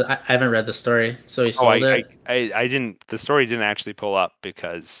 What was the? I haven't read the story. So he oh, sold it. I didn't. The story didn't actually pull up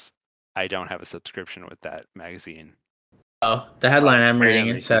because I don't have a subscription with that magazine. Oh, the headline I'm reading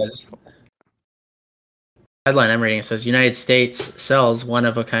Apparently it he says. Headline I'm reading it says United States sells one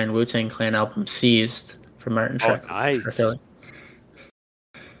of a kind Wu-Tang Clan album seized from Martin Oh, nice. So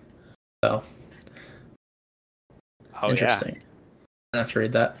Oh, interesting. I have to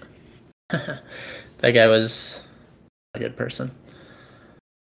read that. That guy was a good person.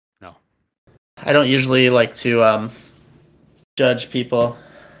 No. I don't usually like to judge people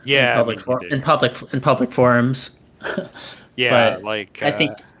Yeah, in public forums. yeah, But like I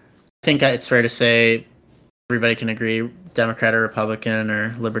think it's fair to say everybody can agree, Democrat or Republican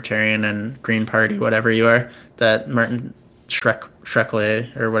or Libertarian and Green Party, whatever you are, that Martin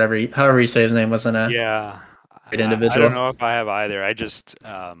Shkreli or however you say his name wasn't a yeah. great I don't individual. know if I have either. I just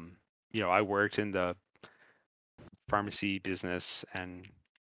I worked in the pharmacy business and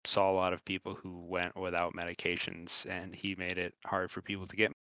saw a lot of people who went without medications, and he made it hard for people to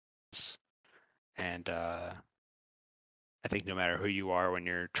get meds. And I think no matter who you are, when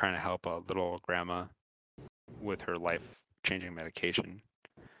you're trying to help a little grandma with her life-changing medication,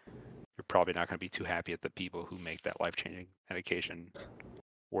 you're probably not going to be too happy at the people who make that life-changing medication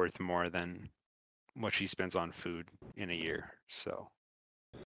worth more than what she spends on food in a year. So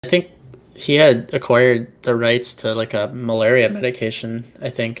I think he had acquired the rights to like a malaria medication. I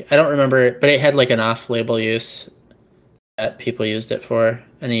think I don't remember it, but it had like an off-label use that people used it for,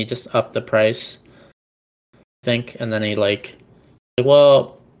 and he just upped the price. I think, and then he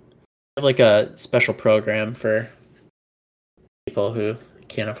well, we have like a special program for people who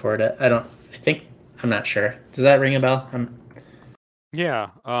can't afford it. I think. I'm not sure. Does that ring a bell? yeah,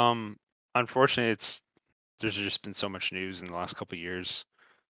 unfortunately, there's just been so much news in the last couple of years.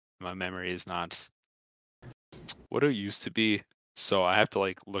 My memory is not what it used to be, so I have to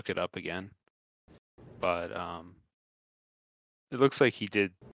like look it up again. But it looks like he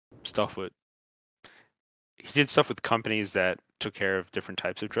did stuff with companies that took care of different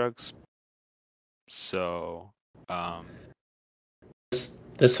types of drugs. So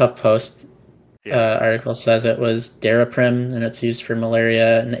This HuffPost Yeah. article says it was Daraprim, and it's used for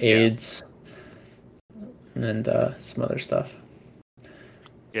malaria and Yeah. AIDS and some other stuff.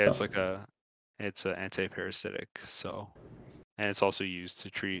 Yeah, So, it's an anti-parasitic, so, and it's also used to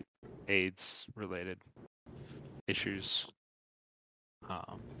treat AIDS related issues.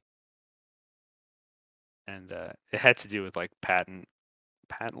 And it had to do with like patent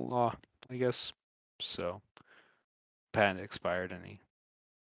law, I guess. So patent expired and he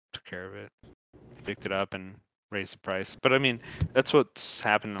took care of it, picked it up and raised the price. But I mean, that's what's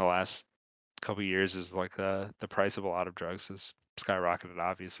happened in the last couple of years is like the price of a lot of drugs has skyrocketed.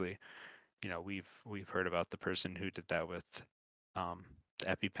 Obviously, we've heard about the person who did that with the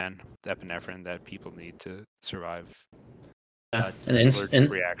EpiPen, the epinephrine that people need to survive yeah, and, allergic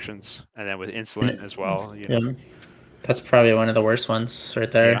reactions, and then with insulin as well. yeah, that's probably one of the worst ones right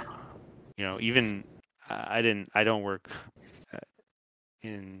Yeah. there. Even I don't work uh,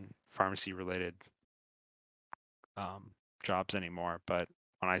 in pharmacy related jobs anymore, but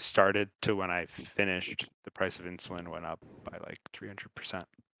when I started to when I finished, the price of insulin went up by like 300%.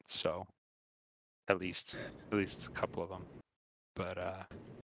 So at least a couple of them. But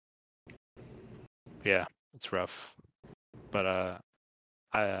yeah, it's rough. But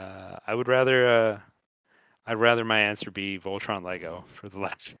I would rather I'd rather my answer be Voltron Lego for the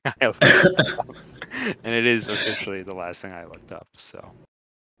last thing I looked up. And it is officially the last thing I looked up. So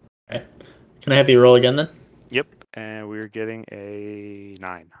Right. Can I have you roll again then? yep, and we're getting a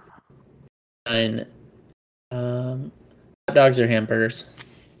 9. 9. Hot dogs or hamburgers?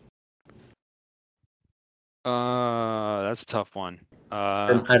 That's a tough one. I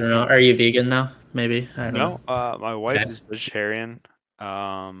don't know. Are you vegan now? Maybe. I don't know. No, my wife Okay. is vegetarian.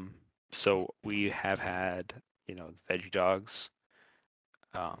 So we have had, veggie dogs,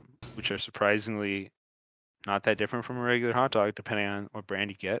 which are surprisingly not that different from a regular hot dog, depending on what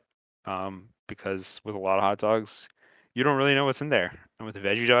brand you get. Because with a lot of hot dogs, you don't really know what's in there, and with a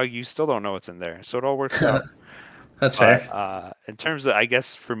veggie dog, you still don't know what's in there. So it all works out. That's But fair. in terms of, I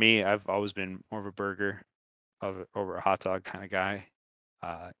guess for me, I've always been more of a burger over a hot dog kind of guy.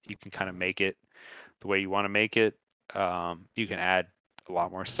 You can kind of make it the way you want to make it. You can add a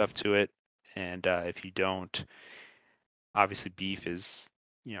lot more stuff to it, and if you don't, obviously beef is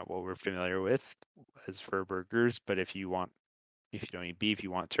what we're familiar with as for burgers. But if you don't eat beef,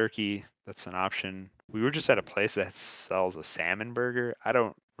 you want turkey, that's an option. We were just at a place that sells a salmon burger. I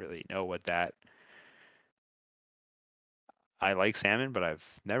don't really know what that. I like salmon, but I've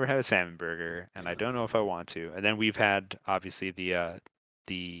never had a salmon burger, and I don't know if I want to. And then we've had obviously the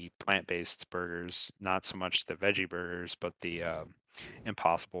plant-based burgers, not so much the veggie burgers, but the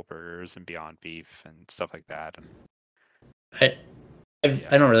Impossible burgers and Beyond Beef and stuff like that. And I yeah,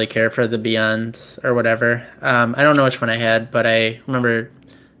 I don't really care for the Beyond or whatever. I don't know which one I had, but I remember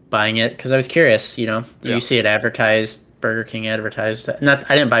buying it because I was curious. You yeah. see it advertised, Burger King advertised. Not,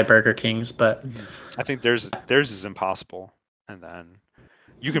 I didn't buy Burger King's, but I think theirs is Impossible, and then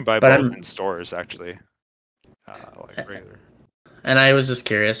you can buy but both I'm in stores actually, like regular. and I was just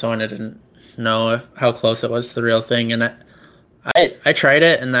curious. I wanted to know how close it was to the real thing, and I tried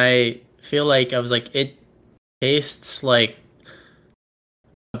it, and I feel like I was like it tastes like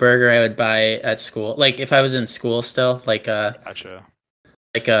a burger I would buy at school. Like if I was in school still, Gotcha.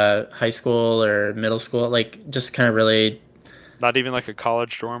 like a high school or middle school, like just kind of really Not even like a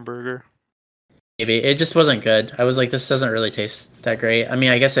college dorm burger. maybe it just wasn't good. I was like, this doesn't really taste that great. I mean,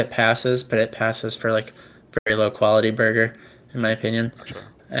 I guess it passes, but it passes for like very low quality burger, in my opinion.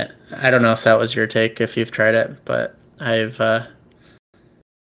 Gotcha. I don't know if that was your take if you've tried it, but I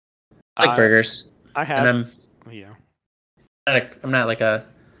like I burgers, I and have, yeah. I'm not like a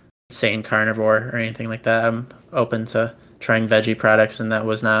insane carnivore or anything like that. I'm open to trying veggie products, and that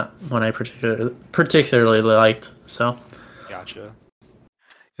was not one I particularly liked. So Gotcha.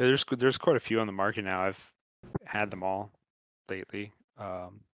 Yeah, there's quite a few on the market now. I've had them all lately,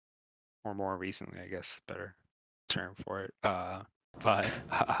 or more recently, I guess, better term for it. But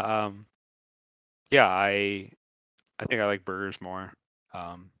yeah, I think I like burgers more,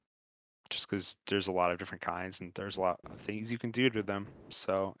 just because there's a lot of different kinds and there's a lot of things you can do to them.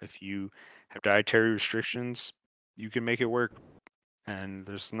 So if you have dietary restrictions, you can make it work. And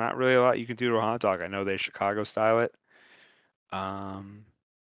there's not really a lot you can do to a hot dog. I know they Chicago style it, um,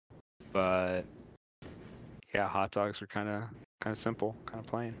 but yeah, hot dogs are kind of simple, kind of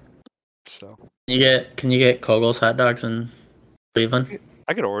plain. So can you get Kogel's hot dogs in Cleveland?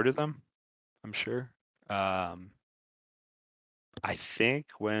 I could order them, I'm sure. Um, I think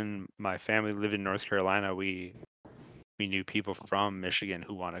when my family lived in North Carolina, we knew people from Michigan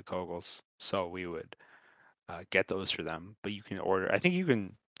who wanted Kogels, so we would get those for them. But you can order. I think you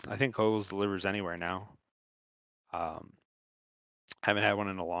can I think Kohl's delivers anywhere now. Haven't had one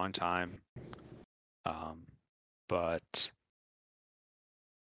in a long time. But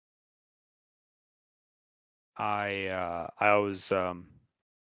I always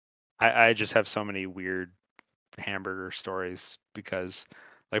I just have so many weird hamburger stories because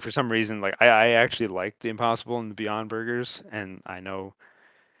like for some reason like I actually like the Impossible and the Beyond Burgers, and I know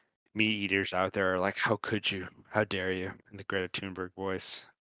meat eaters out there are like, how could you? How dare you? In the Greta Thunberg voice.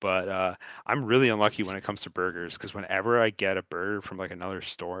 But I'm really unlucky when it comes to burgers because whenever I get a burger from like another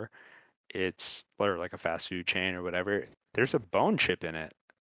store, it's or like a fast food chain or whatever, there's a bone chip in it.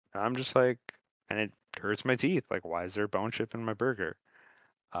 And I'm just like, and it hurts my teeth. Like, why is there a bone chip in my burger?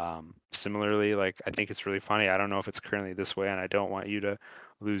 Similarly, like I think it's really funny. I don't know if it's currently this way, and I don't want you to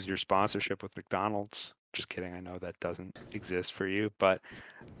lose your sponsorship with McDonald's. Just kidding. I know that doesn't exist for you, but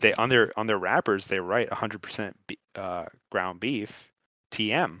they on their wrappers they write 100% ground beef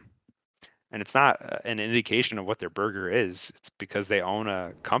TM, and it's not an indication of what their burger is. It's because they own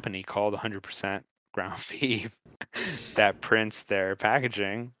a company called 100% ground beef that prints their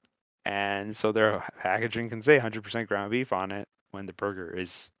packaging, and so their packaging can say 100% ground beef on it when the burger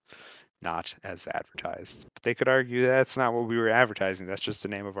is not as advertised. But they could argue that's not what we were advertising. That's just the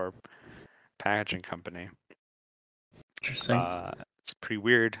name of our packaging company. Interesting. It's pretty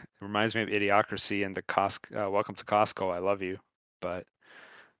weird. It reminds me of Idiocracy and the Welcome to Costco. I love you, but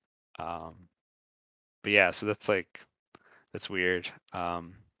um, but yeah. So that's weird.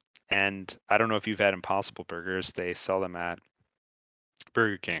 And I don't know if you've had Impossible Burgers. They sell them at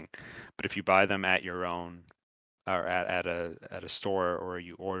Burger King, but if you buy them at your own or at a store or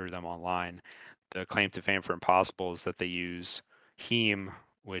you order them online, the claim to fame for Impossible is that they use heme,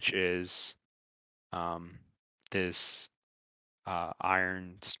 which is this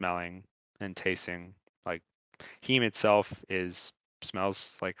iron smelling and tasting. Like heme itself is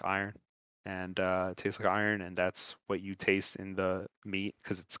smells like iron and tastes like iron, and that's what you taste in the meat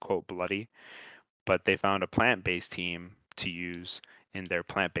because it's quote bloody. But they found a plant-based heme to use in their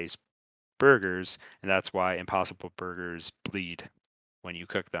plant-based burgers, and that's why Impossible Burgers bleed when you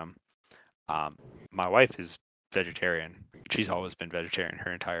cook them. My wife is vegetarian. She's always been vegetarian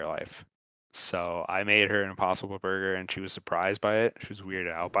her entire life. So I made her an Impossible Burger, and she was surprised by it. She was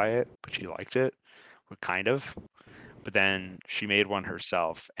weirded out by it, but she liked it, kind of. But then she made one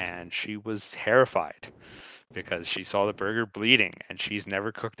herself, and she was terrified because she saw the burger bleeding, and she's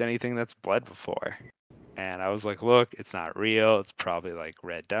never cooked anything that's bled before. And I was like, look, it's not real. It's probably like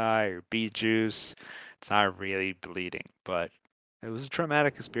red dye or beet juice. It's not really bleeding, but it was a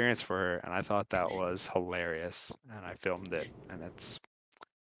traumatic experience for her, and I thought that was hilarious. And I filmed it, and it's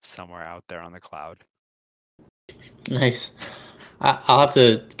somewhere out there on the cloud. Nice. I'll have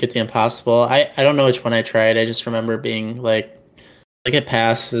to get the Impossible. I don't know which one I tried. I just remember being like it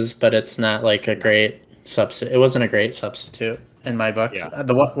passes, but it's not like a great substitute. It wasn't a great substitute in my book. Yeah.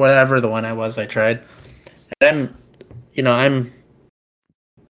 Whatever the one I tried. And I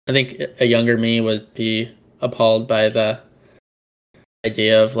think a younger me would be appalled by the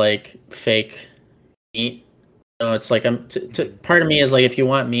idea of like fake meat. No, it's like part of me is like if you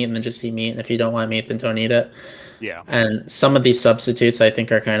want meat, then just eat meat, and if you don't want meat, then don't eat it. Yeah. And some of these substitutes I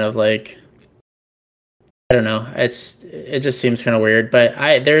think are kind of like I don't know. It just seems kind of weird, but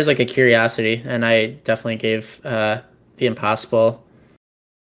there's like a curiosity, and I definitely gave the Impossible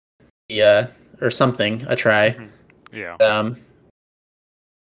or something a try. Yeah.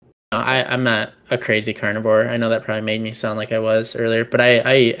 I'm not a crazy carnivore. I know that probably made me sound like I was earlier, but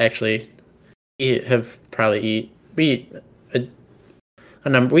I actually have probably we eat a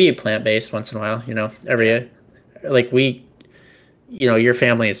number. We eat plant based once in a while. Like your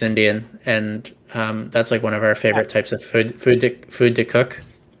family is Indian, and that's like one of our favorite types of food to cook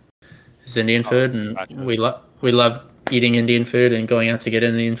is Indian Oh, food, and gotcha. we love eating Indian food and going out to get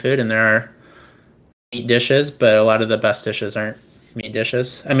Indian food. And there are meat dishes, but a lot of the best dishes aren't meat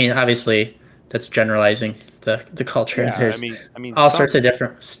dishes. I mean, obviously, that's generalizing the culture. Yeah. There's I mean, all sorts of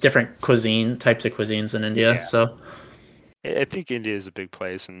different types of cuisines in India. Yeah. So I think India is a big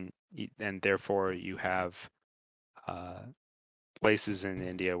place, and therefore you have places in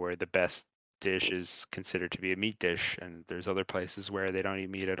India where the best dish is considered to be a meat dish, and there's other places where they don't eat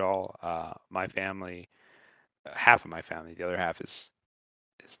meat at all. My family, half of my family, the other half is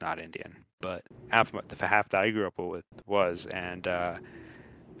not Indian, but the half that I grew up with was, and I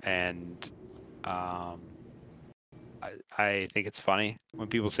think it's funny when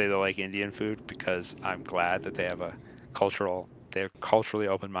people say they like Indian food because I'm glad that they're culturally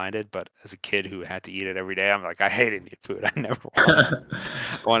open-minded. But as a kid who had to eat it every day, I'm like, I hate Indian food. I never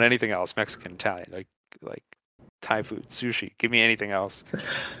want anything else, Mexican, Italian, like Thai food, sushi. Give me anything else.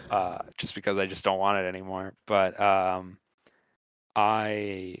 Just because I just don't want it anymore. But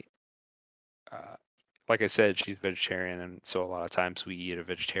I, uh, like I said, she's vegetarian, and so a lot of times we eat a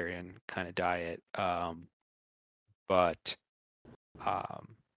vegetarian kind of diet. But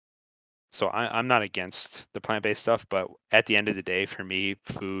um, so I'm not against the plant-based stuff, but at the end of the day, for me,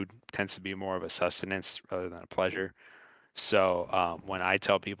 food tends to be more of a sustenance rather than a pleasure. So when I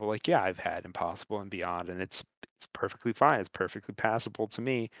tell people like, yeah, I've had Impossible and Beyond, and it's perfectly fine, it's perfectly passable to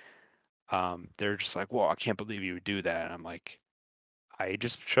me, they're just like, well, I can't believe you would do that. And I'm like, I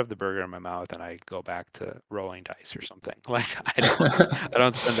just shove the burger in my mouth and I go back to rolling dice or something. Like I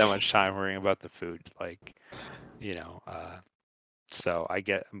don't spend that much time worrying about the food. Like, you know, so I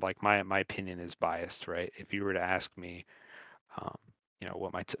get like my opinion is biased, right? If you were to ask me, um,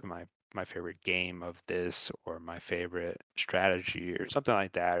 what my favorite game of this or my favorite strategy or something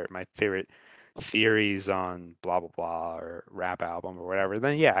like that, or my favorite theories on blah blah blah or rap album or whatever,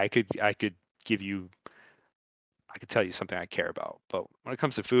 then yeah, I could give you I could tell you something I care about. But when it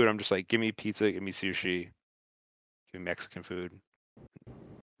comes to food, I'm just like, give me pizza, give me sushi, give me Mexican food.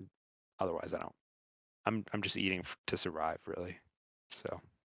 Otherwise, I don't. I'm just eating to survive, really. So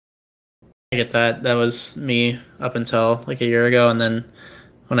I get that. That was me up until like a year ago, and then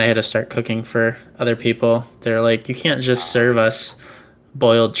when I had to start cooking for other people, they're like, "You can't just serve us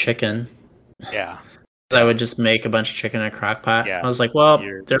boiled chicken." yeah, I yeah, would just make a bunch of chicken in a crock pot. yeah. I was like, "Well,"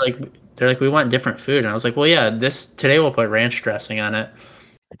 You're they're like, "We want different food," and I was like, "Well, yeah, this today we'll put ranch dressing on it.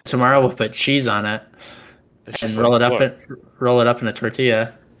 Tomorrow we'll put cheese on it, It's and just like, look, roll it up in a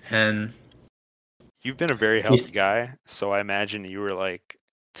tortilla." And you've been a very you, healthy guy, so I imagine you were like,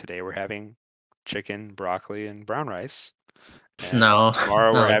 today we're having chicken, broccoli, and brown rice. And no,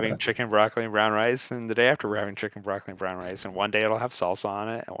 tomorrow we're no, having chicken, broccoli, and brown rice, and the day after we're having chicken, broccoli, and brown rice. And one day it'll have salsa on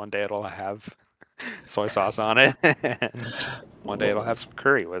it, and one day it'll have soy sauce on it, and one day it'll have some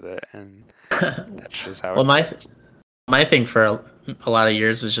curry with it, and that's just how well, it goes. my thing for a lot of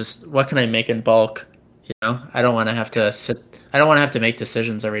years was just what can I make in bulk? You know, I don't want to have Yeah, to sit. I don't want to have to make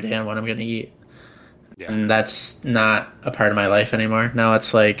decisions every day on what I'm going to eat, yeah, and that's not a part of my life anymore. Now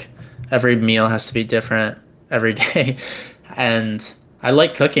it's like every meal has to be different every day, and I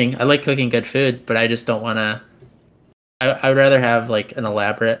like cooking. I like cooking good food, but I just don't want to. I would rather have like an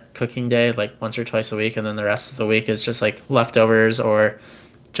elaborate cooking day, like once or twice a week, and then the rest of the week is just like leftovers or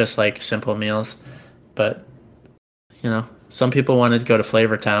just like simple meals. But some people wanted to go to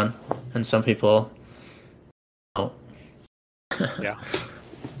Flavor Town, and some people don't. yeah.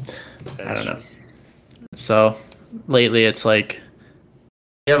 That I is don't know. true. So lately, it's like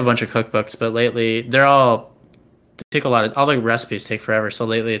we have a bunch of cookbooks, but lately they take a lot of all the recipes take forever. So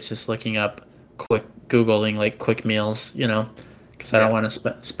lately, it's just looking up quick googling like quick meals, because I don't Yeah, want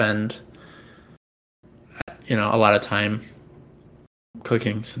to spend a lot of time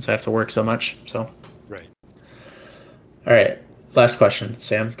cooking since I have to work so much. So, right. all right, last question,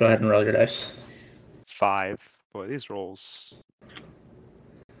 Sam. Go ahead and roll your dice. 5. Boy, these rolls.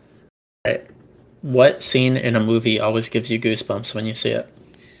 All right, what scene in a movie always gives you goosebumps when you see it?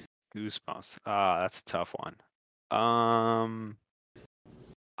 Goosebumps. That's a tough one. Um,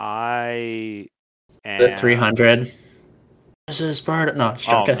 I The am. 300. This is Sparta. No, just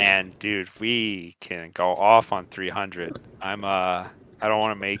Oh joking. man, dude, we can go off on 300. I don't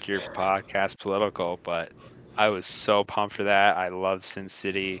want to make your podcast political, but I was so pumped for that. I loved Sin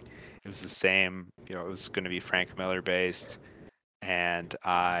City. It was the same, it was going to be Frank Miller based, and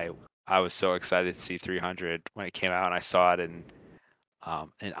I was so excited to see 300 when it came out, and I saw it in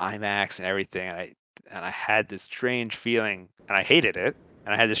IMAX and everything, and I had this strange feeling, and I hated it,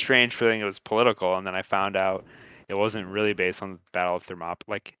 and I had this strange feeling it was political, and then I found out it wasn't really based on the Battle of Thermopylae.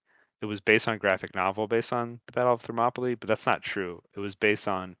 Like, it was based on a graphic novel based on the Battle of Thermopylae, but that's not true. It was based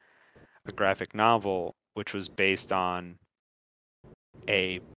on a graphic novel which was based on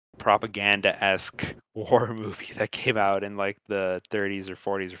a propaganda-esque war movie that came out in like the 30s or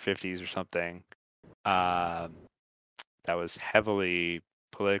 40s or 50s or something. Um, that was heavily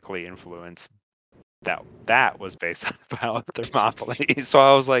politically influenced. That was based on Battle of Thermopylae. So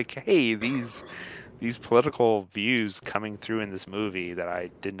I was like, hey, these political views coming through in this movie that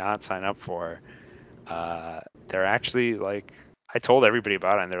I did not sign up for, they're actually like, I told everybody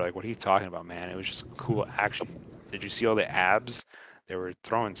about it, and they're like, what are you talking about, man? It was just cool action. Did you see all the abs? They were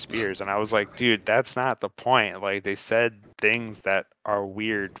throwing spears, and I was like, dude, that's not the point. Like, they said things that are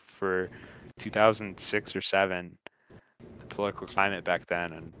weird for 2006 or 7, the political climate back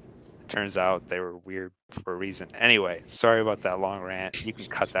then, and it turns out they were weird for a reason. Anyway, sorry about that long rant. You can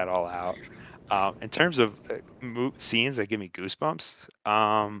cut that all out. In terms of scenes that give me goosebumps,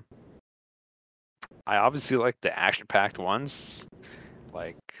 I obviously like the action-packed ones,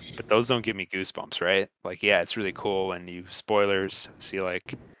 like, but those don't give me goosebumps, right? Like, yeah, it's really cool when you spoilers see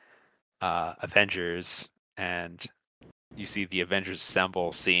like Avengers and you see the Avengers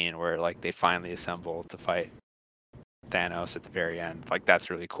assemble scene where like they finally assemble to fight Thanos at the very end. Like that's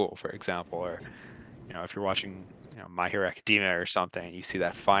really cool, for example. Or if you're watching My Hero Academia or something, you see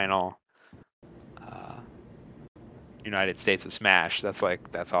that final uh, United States of Smash.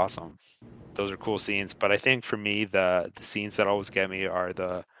 That's awesome. Those are cool scenes. But I think for me, the scenes that always get me are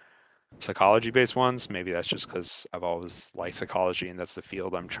the psychology based ones. Maybe that's just because I've always liked psychology and that's the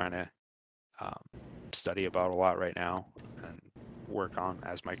field I'm trying to um, study about a lot right now and work on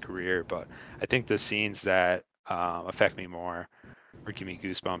as my career. But I think the scenes that affect me more or give me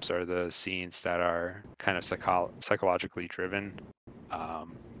goosebumps are the scenes that are kind of psychologically driven.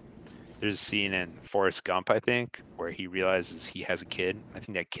 Um, there's a scene in Forrest Gump, I think, where he realizes he has a kid. I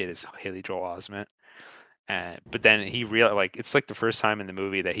think that kid is Haley Joel Osment. And but then he like it's like the first time in the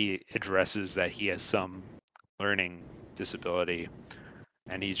movie that he addresses that he has some learning disability,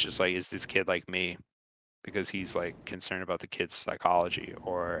 and he's just like, is this kid like me? Because he's like concerned about the kid's psychology.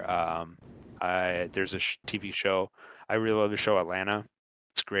 Or there's a TV show. I really love the show Atlanta.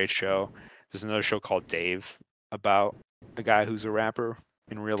 It's a great show. There's another show called Dave about a guy who's a rapper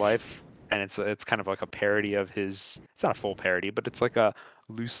in real life, and it's kind of like a parody of his. It's not a full parody, but it's like a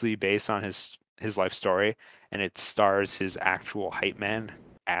loosely based on his life story, and it stars his actual hype man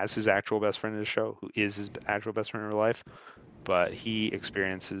as his actual best friend in the show, who is his actual best friend in real life, but he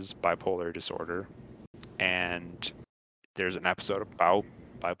experiences bipolar disorder, and there's an episode about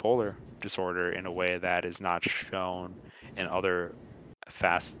bipolar disorder in a way that is not shown in other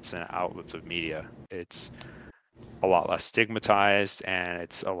facets and outlets of media. It's a lot less stigmatized and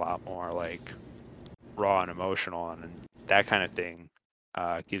it's a lot more like raw and emotional, and that kind of thing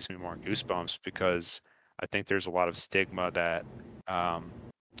gives me more goosebumps because I think there's a lot of stigma that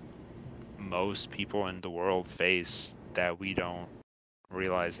most people in the world face that we don't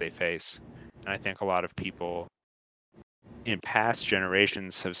realize they face. And I think a lot of people in past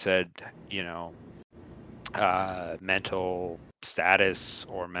generations have said, mental status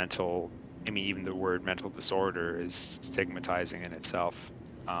or even the word mental disorder is stigmatizing in itself.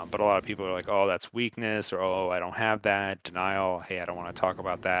 But a lot of people are like, oh, that's weakness, or oh, I don't have that, denial. Hey, I don't want to talk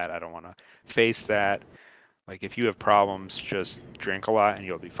about that. I don't want to face that. Like, if you have problems, just drink a lot and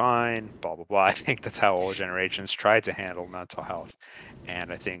you'll be fine, blah, blah, blah. I think that's how old generations tried to handle mental health.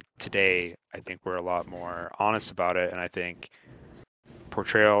 And I think today, we're a lot more honest about it. And I think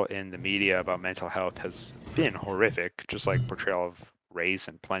portrayal in the media about mental health has been horrific, just like portrayal of race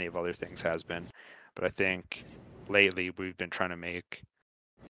and plenty of other things has been. But I think lately we've been trying to make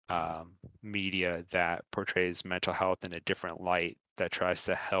media that portrays mental health in a different light, that tries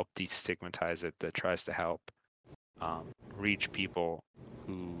to help destigmatize it, that tries to help reach people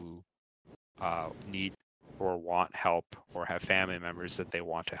who need or want help or have family members that they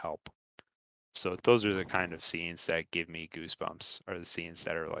want to help. So those are the kind of scenes that give me goosebumps, are the scenes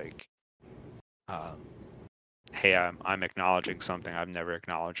that are like, hey, I'm acknowledging something I've never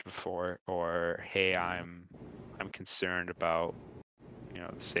acknowledged before, or hey, I'm concerned about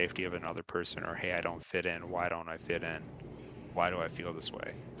the safety of another person, or hey, I don't fit in. Why don't I fit in? Why do I feel this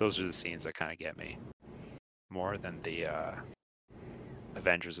way? Those are the scenes that kind of get me more than the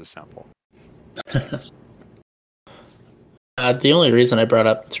Avengers Assemble scenes. The only reason I brought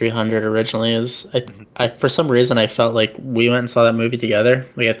up 300 originally is I for some reason I felt like we went and saw that movie together.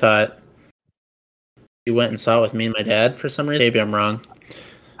 Like I thought you went and saw it with me and my dad for some reason. Maybe I'm wrong.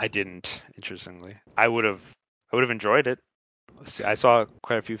 I didn't. Interestingly, I would have enjoyed it. I saw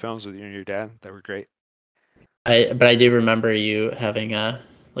quite a few films with you and your dad that were great. But I do remember you having a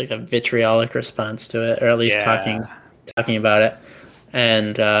vitriolic response to it, or at least talking about it,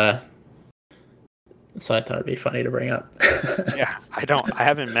 and so I thought it'd be funny to bring up. Yeah, I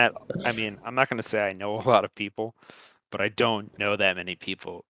haven't met. I mean, I'm not going to say I know a lot of people, but I don't know that many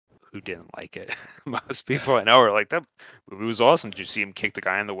people who didn't like it. Most people I know are like, that movie was awesome. Did you see him kick the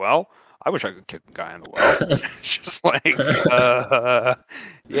guy in the well? I wish I could kick the guy in the well. Just like,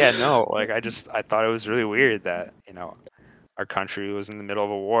 yeah, no, like I thought it was really weird that, our country was in the middle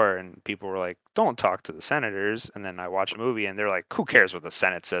of a war and people were like, don't talk to the senators. And then I watch a movie and they're like, who cares what the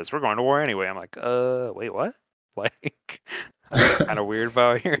Senate says? We're going to war anyway. I'm like, wait, what? Like, kind of weird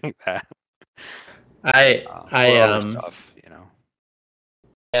about hearing that. Or other stuff,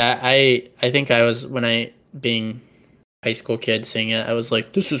 Yeah, I think I was, when I being high school kid seeing it, I was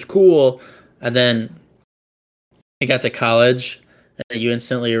like, this is cool. And then I got to college and you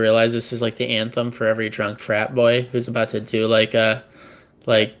instantly realize this is like the anthem for every drunk frat boy who's about to do like a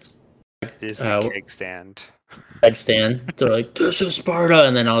It is the uh, keg stand. leg stand. They're like, "This is Sparta,"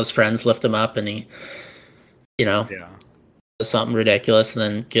 and then all his friends lift him up, and he, you know, Yeah. does something ridiculous,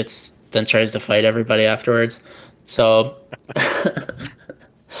 and then tries to fight everybody afterwards. So,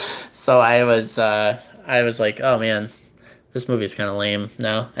 so I was like, oh man, this movie's kind of lame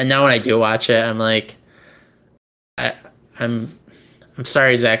now. And now when I do watch it, I'm like, I I'm I'm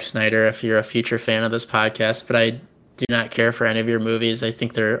sorry, Zack Snyder, if you're a future fan of this podcast, but I do not care for any of your movies. I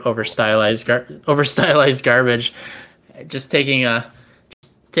think they're over stylized garbage. Just taking a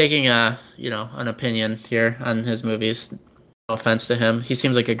an opinion here on his movies. No offense to him. He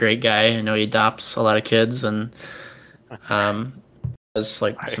seems like a great guy. I know he adopts a lot of kids and um does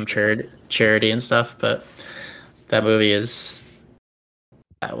like I some charity and stuff, but that movie is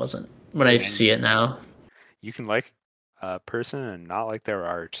that wasn't when I Hey man, see it now. you can like a person and not like their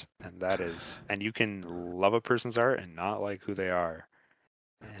art, and you can love a person's art and not like who they are.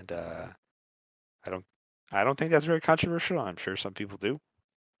 And I don't I don't think that's very controversial. I'm sure some people do,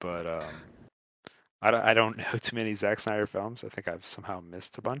 but I don't know too many Zack Snyder films. I think I've somehow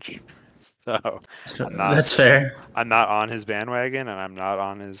missed a bunch. So I'm not That's fair. I'm not on his bandwagon and I'm not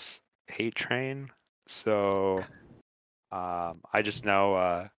on his hate train. So I just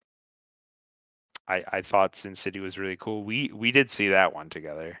know I thought Sin City was really cool. We did see that one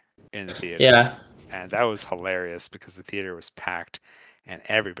together in the theater, Yeah. and that was hilarious because the theater was packed and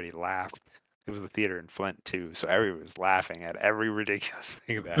everybody laughed. It was a theater in Flint too, so everybody was laughing at every ridiculous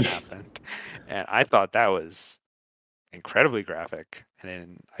thing that happened. And I thought that was incredibly graphic, and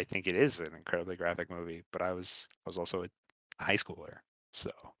then I think it is an incredibly graphic movie. But I was also a high schooler, so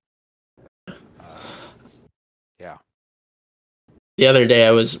yeah. The other day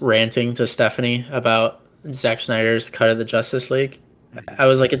I was ranting to Stephanie about Zack Snyder's cut of the Justice League. Mhm. I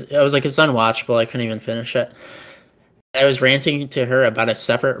was like it's unwatchable. I couldn't even finish it. I was ranting to her about a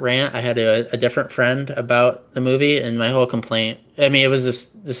separate rant. I had a different friend about the movie, and my whole complaint. I mean, it was this.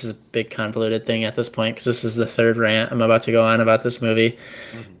 This is a big convoluted thing at this point because this is the third rant I'm about to go on about this movie.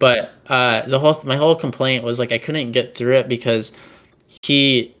 Mhm. But my whole complaint was like I couldn't get through it because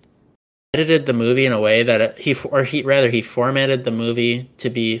he edited the movie in a way that he formatted the movie to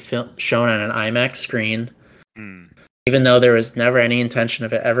be shown on an IMAX screen, Mm. even though there was never any intention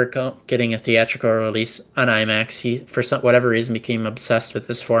of it ever getting a theatrical release on IMAX. He, for whatever reason, became obsessed with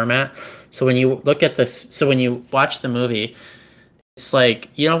this format. So when you look at this, so when you watch the movie, it's like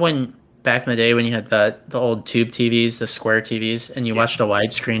when back in the day when you had the old tube TVs, the square TVs, and you Yeah. watched a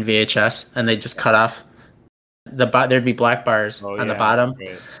widescreen VHS, and they just cut off there'd be black bars Oh on the yeah. bottom.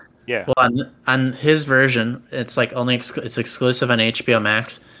 Right. Yeah. Well, on his version, it's like it's exclusive on HBO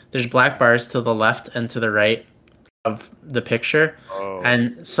Max. There's black bars to the left and to the right of the picture, Oh.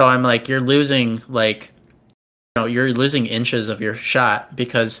 and so I'm like, you're losing inches of your shot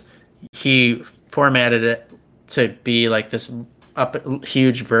because he formatted it to be like this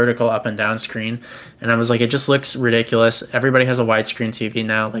huge vertical up and down screen, and I was like, it just looks ridiculous. Everybody has a widescreen TV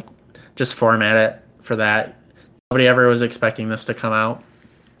now, like just format it for that. Nobody ever was expecting this to come out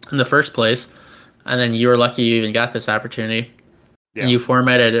in the first place, and then you were lucky you even got this opportunity. And Yeah. you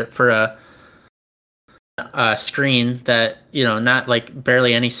formatted it for a screen that not like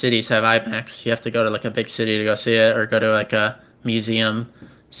barely any cities have IMAX. You have to go to like a big city to go see it, or go to like a museum.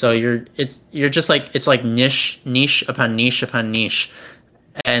 So you're just like it's like niche upon niche upon niche.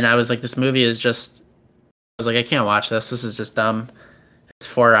 And I was like, this movie is just. I was like, I can't watch this. This is just dumb. It's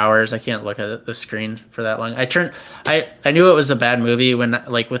 4 hours. I can't look at the screen for that long. I knew it was a bad movie when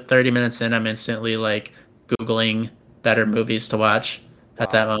like with 30 minutes in, I'm instantly like Googling better movies to watch at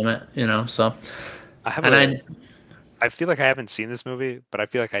that Wow. moment. So I have and a I I feel like I haven't seen this movie, but I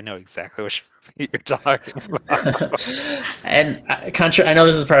feel like I know exactly which movie you're talking about. I know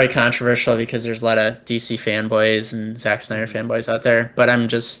this is probably controversial because there's a lot of DC fanboys and Zack Snyder Mhm. fanboys out there, but I'm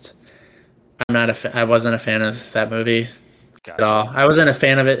not I wasn't a fan of that movie at Gotcha. all. I wasn't a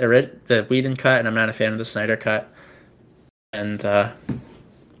fan of it, the Whedon cut, and I'm not a fan of the Snyder cut. And I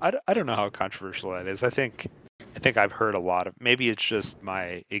don't know how controversial that is. I think I've heard a lot of, maybe it's just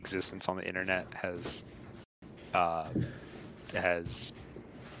my existence on the internet uh has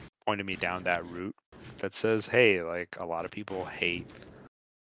pointed me down that route that says, hey, like a lot of people hate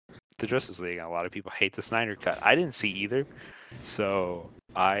the Justice League and a lot of people hate the Snyder cut. I didn't see either, so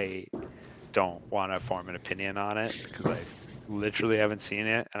I don't want to form an opinion on it because I literally haven't seen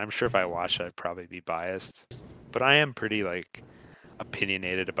it, and I'm sure if I watched it I'd probably be biased. But I am pretty like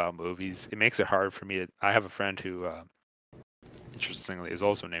opinionated about movies. It makes it hard for me to. I have a friend who, interestingly, is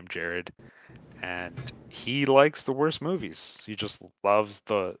also named Jared, and he likes the worst movies. He just loves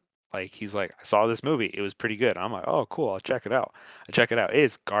the like. He's like, I saw this movie, it was pretty good. I'm like, oh, cool, I'll check it out. I check it out. It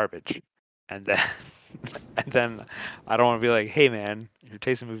is garbage. and then and then I don't want to be like, hey man, your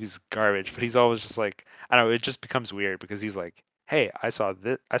taste in movies is garbage. But he's always just like, I don't know. It just becomes weird because he's like, hey, I saw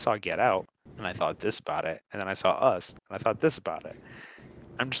Get Out, and I thought this about it, and then I saw Us, and I thought this about it.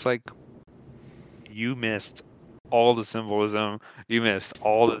 I'm just like, you missed all the symbolism, you missed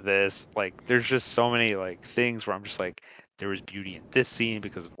all of this. Like, there's just so many like things where I'm just like, there was beauty in this scene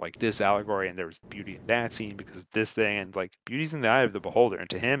because of like this allegory, and there was beauty in that scene because of this thing, and like beauty's in the eye of the beholder. And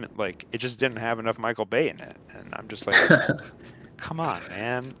to him, like it just didn't have enough Michael Bay in it, and I'm just like, come on,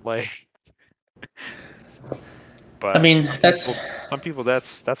 man. Like, I but mean, some people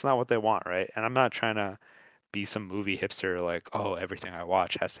that's not what they want, right? And I'm not trying to be some movie hipster like, oh, everything I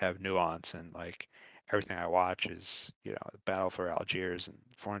watch has to have nuance and like everything I watch is, Battle for Algiers and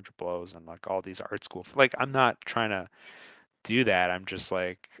 400 Blows and like all these art school. Like I'm not trying to do that. I'm just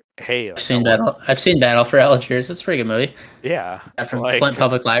like, hey, like I want, I've seen Battle for Algiers. It's a pretty good movie. yeah, From Flint like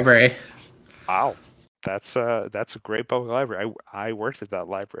Public Library. wow. That's a great public library. I worked at that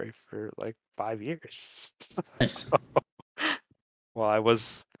library for like 5 years. Nice. Well,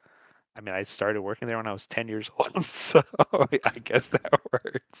 I mean, I started working there when I was 10 years old, so I guess that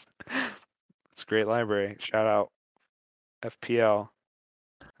works. It's a great library. Shout out FPL.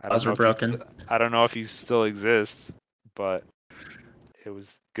 Laws were broken. I don't know if you still exist, but it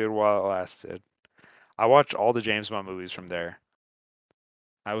was good while it lasted. I watched all the James Bond movies from there.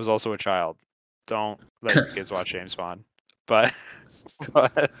 I was also a child. Don't let your kids watch James Bond. But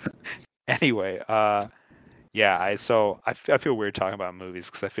but anyway, yeah, I feel weird talking about movies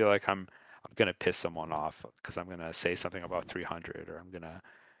because I feel like I'm gonna piss someone off because I'm gonna say something about 300 or I'm gonna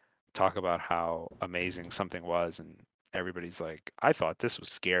talk about how amazing something was, and everybody's like, I thought this was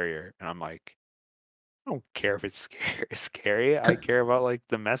scarier, and I'm like, I don't care if it's scary. I care about like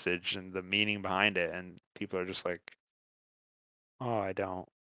the message and the meaning behind it, and people are just like, oh, I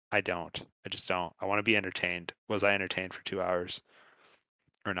just don't. I want to be entertained. Was I entertained for 2 hours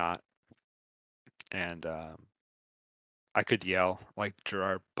or not? And I could yell like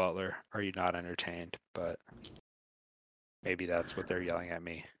Gerard Butler, are you not entertained? But maybe that's what they're yelling at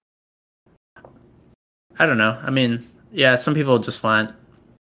me. I don't know. I mean, yeah, some people just want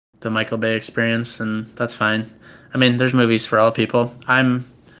the Michael Bay experience, and that's fine. I mean, there's movies for all people. I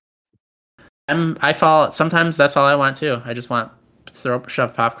fall. Sometimes that's all I want too. I just want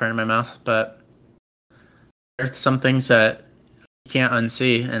shove popcorn in my mouth. But there's some things that you can't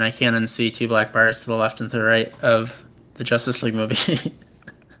unsee, and I can't unsee two black bars to the left and to the right of the Justice League movie.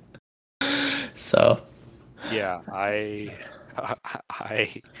 So Yeah, I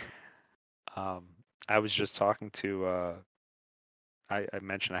I was just talking to I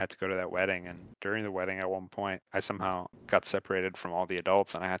mentioned I had to go to that wedding, and during the wedding at one point I somehow got separated from all the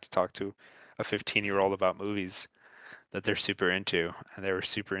adults, and I had to talk to a 15-year-old about movies that they're super into, and they were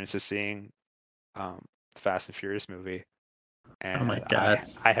super into seeing the Fast and Furious movie, oh my and god.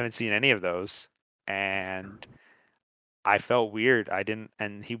 I haven't seen any of those, and I felt weird. I didn't,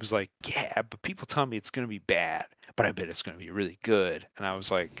 and he was like, "Yeah, but people tell me it's gonna be bad, but I bet it's gonna be really good." And I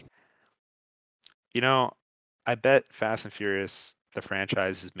was like, you know, I bet Fast and Furious, the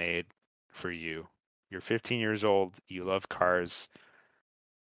franchise, is made for you. You're 15 years old. You love cars.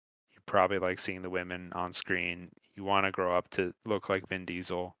 You probably like seeing the women on screen. You want to grow up to look like Vin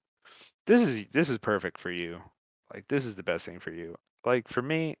Diesel. This is perfect for you. Like this is the best thing for you. Like for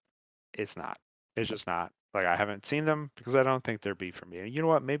me, it's not. It's just not. Like I haven't seen them because I don't think they'll be for me. And you know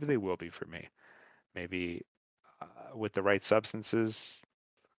what? Maybe they will be for me. Maybe with the right substances,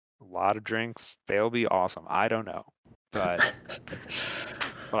 a lot of drinks, they'll be awesome. I don't know, but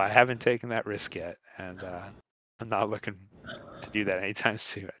well, I haven't taken that risk yet, and I'm not looking to do that anytime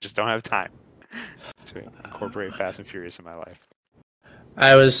soon. I just don't have time to incorporate Fast and Furious in my life.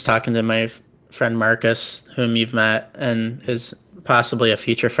 I was talking to my friend Marcus, whom you've met, and is possibly a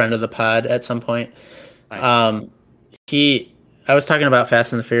future friend of the pod at some point. Nice. Um, he, I was talking about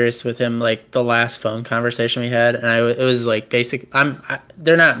Fast and the Furious with him, like the last phone conversation we had, and it was like basic.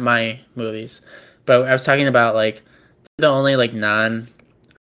 They're not my movies, but I was talking about like the only like non.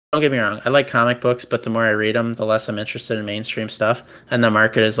 Don't get me wrong, I like comic books, but the more I read them, the less I'm interested in mainstream stuff, and the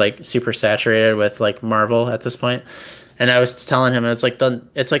market is like super saturated with like Marvel at this point. And I was telling him it's like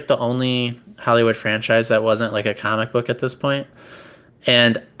the only Hollywood franchise that wasn't like a comic book at this point.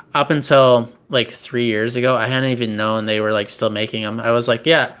 And up until like 3 years ago, I hadn't even known they were like still making them. I was like,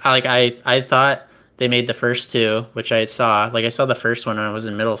 yeah, I thought they made the first two, which I saw. Like I saw the first one when I was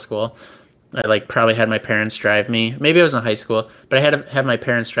in middle school. I like probably had my parents drive me. Maybe I was in high school, but I had to have my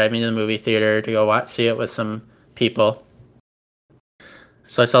parents drive me to the movie theater to go see it with some people.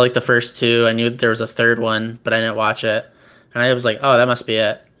 So I saw like the first two. I knew there was a third one, but I didn't watch it. And I was like, oh, that must be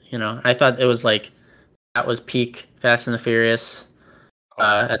it. You know, I thought it was like that was peak Fast and the Furious.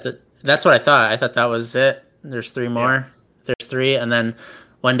 Oh, That's what I thought. I thought that was it. There's three yeah. more. There's three, and then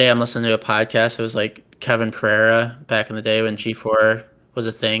one day I'm listening to a podcast. It was like Kevin Pereira back in the day when G4 was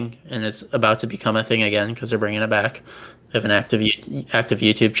a thing, and it's about to become a thing again because they're bringing it back. They have an active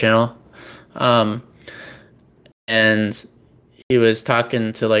YouTube channel, um, and he was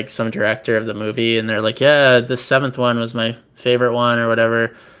talking to like some director of the movie, and they're like, "Yeah, the seventh one was my favorite one, or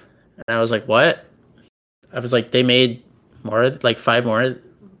whatever." And I was like, "What?" I was like, "They made more, like five more,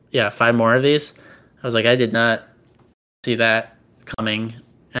 yeah, five more of these." I was like, "I did not see that coming,"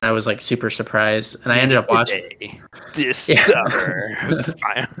 and I was like super surprised. And I ended up watching. Today, this Yeah, summer, Fast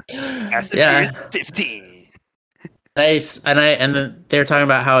and Furious yeah. 15. And then they were talking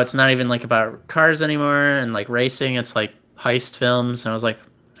about how it's not even like about cars anymore and like racing. It's like heist films. And I was like,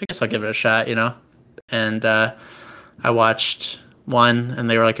 I guess I'll give it a shot, you know. And I watched one, and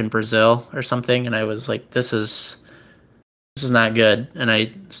they were like in Brazil or something, and I was like, this is not good, and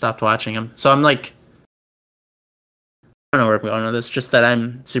I stopped watching them. So I'm like, I don't know where I'm going with this. Just that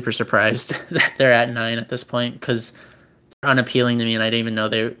I'm super surprised that they're at 9 at this point because they're unappealing to me, and I didn't even know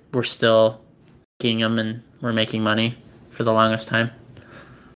they were still making them and were making money for the longest time.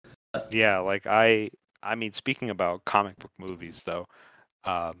 Yeah, like I mean, speaking about comic book movies though,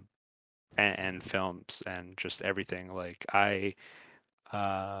 um, and films and just everything, like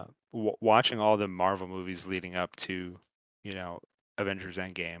watching all the Marvel movies leading up to, you know, Avengers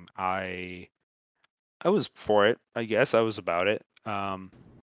Endgame, I was for it, I guess. I was about it. But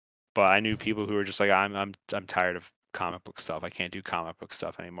I knew people who were just like, I'm tired of comic book stuff. I can't do comic book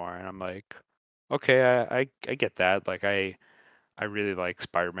stuff anymore. And I'm like, okay, I get that. Like I really like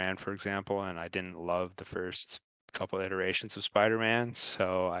Spider-Man, for example, and I didn't love the first couple iterations of Spider-Man,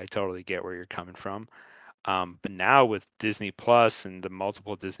 so I totally get where you're coming from. But now with Disney Plus and the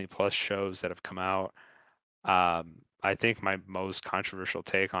multiple Disney Plus shows that have come out, I think my most controversial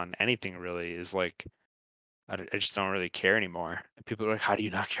take on anything really is like I just don't really care anymore. And people are like, "How do you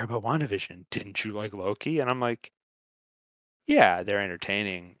not care about WandaVision? Didn't you like Loki?" And I'm like, "Yeah, they're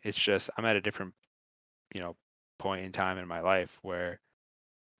entertaining. It's just I'm at a different, you know, point in time in my life where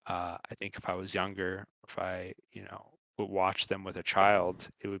I think if I was younger, if I, you know, would watch them with a child,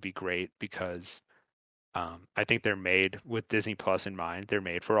 it would be great because I think they're made with Disney Plus in mind. They're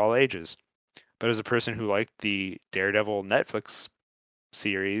made for all ages. But as a person who liked the Daredevil Netflix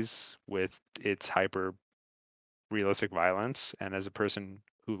series with its hyper realistic violence, and as a person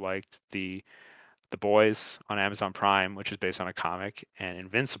who liked the Boys on Amazon Prime, which is based on a comic, and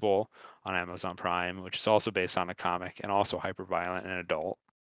Invincible on Amazon Prime, which is also based on a comic and also hyper violent and adult.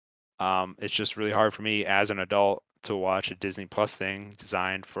 It's just really hard for me as an adult to watch a Disney Plus thing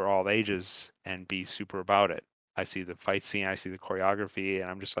designed for all ages and be super about it. I see the fight scene, I see the choreography, and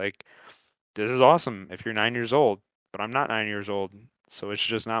I'm just like, this is awesome if you're 9 years old, but I'm not 9 years old, so it's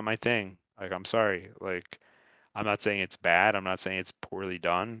just not my thing. Like, I'm sorry. Like, I'm not saying it's bad. I'm not saying it's poorly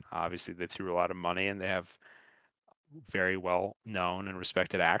done. Obviously, they threw a lot of money and they have very well known and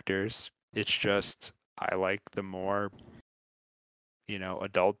respected actors. It's just I like the more, you know,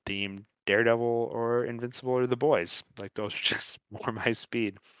 adult themed Daredevil or Invincible or The Boys. Like those are just more my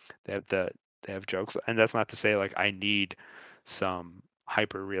speed. They have jokes, and that's not to say like I need some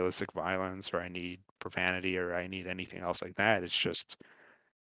hyper realistic violence or I need profanity or I need anything else like that. It's just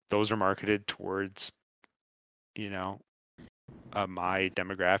those are marketed towards, you know, my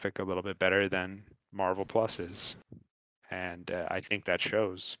demographic a little bit better than Marvel Plus is, and I think that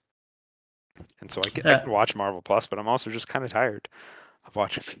shows. And so I Uh, can watch Marvel Plus, but I'm also just kind of tired of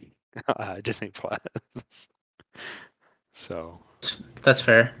watching Disney Plus. So that's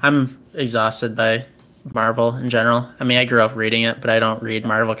fair. I'm exhausted by Marvel in general. I mean, I grew up reading it, but I don't read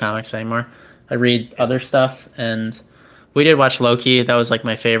Marvel comics anymore. I read yeah, other stuff, and we did watch Loki. That was like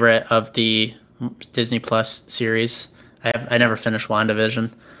my favorite of the Disney Plus series. I yeah, never finished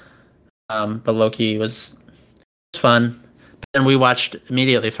WandaVision, but Loki was fun. And we watched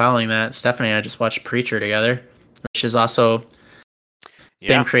immediately following that. Stephanie and I just watched Preacher together, which is also same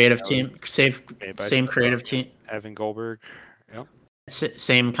yeah. creative That was team, same made by same creative team, Evan Goldberg. Yep.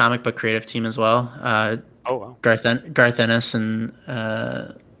 same comic book creative team as well. Oh wow. Garth Ennis and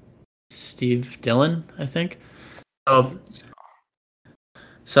Steve Dillon, I think. So,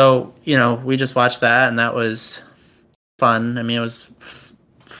 so you know, we just watched that, and that was fun. I mean, it was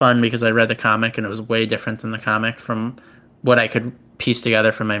fun because I read the comic, and it was way different than the comic from what I could piece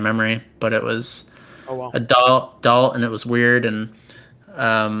together from my memory. But it was Oh wow. dull, and it was weird and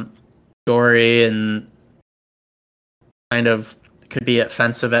um, gory, and kind of could be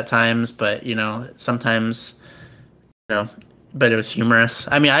offensive at times. But you know, sometimes you know but it was humorous.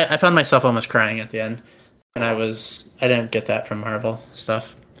 I mean, I found myself almost crying at the end, and Oh, I didn't get that from Marvel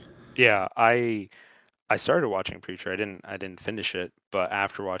stuff. yeah, I started watching Preacher. I didn't finish it, but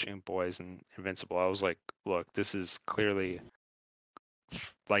after watching Boys and Invincible, I was like, look, this is clearly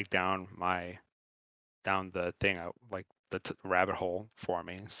like down the thing, like the rabbit hole for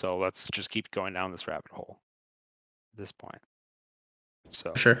me. So let's just keep going down this rabbit hole at this point.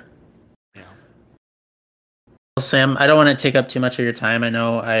 So, Sure. yeah. Well, Sam, I don't want to take up too much of your time. I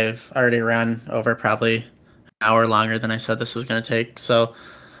know I've already run over probably an hour longer than I said this was going to take. So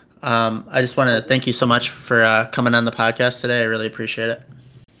I just want to thank you so much for coming on the podcast today. I really appreciate it.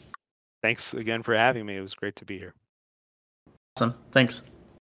 Thanks again for having me. It was great to be here. Awesome. Thanks.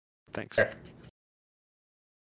 Thanks. Sure.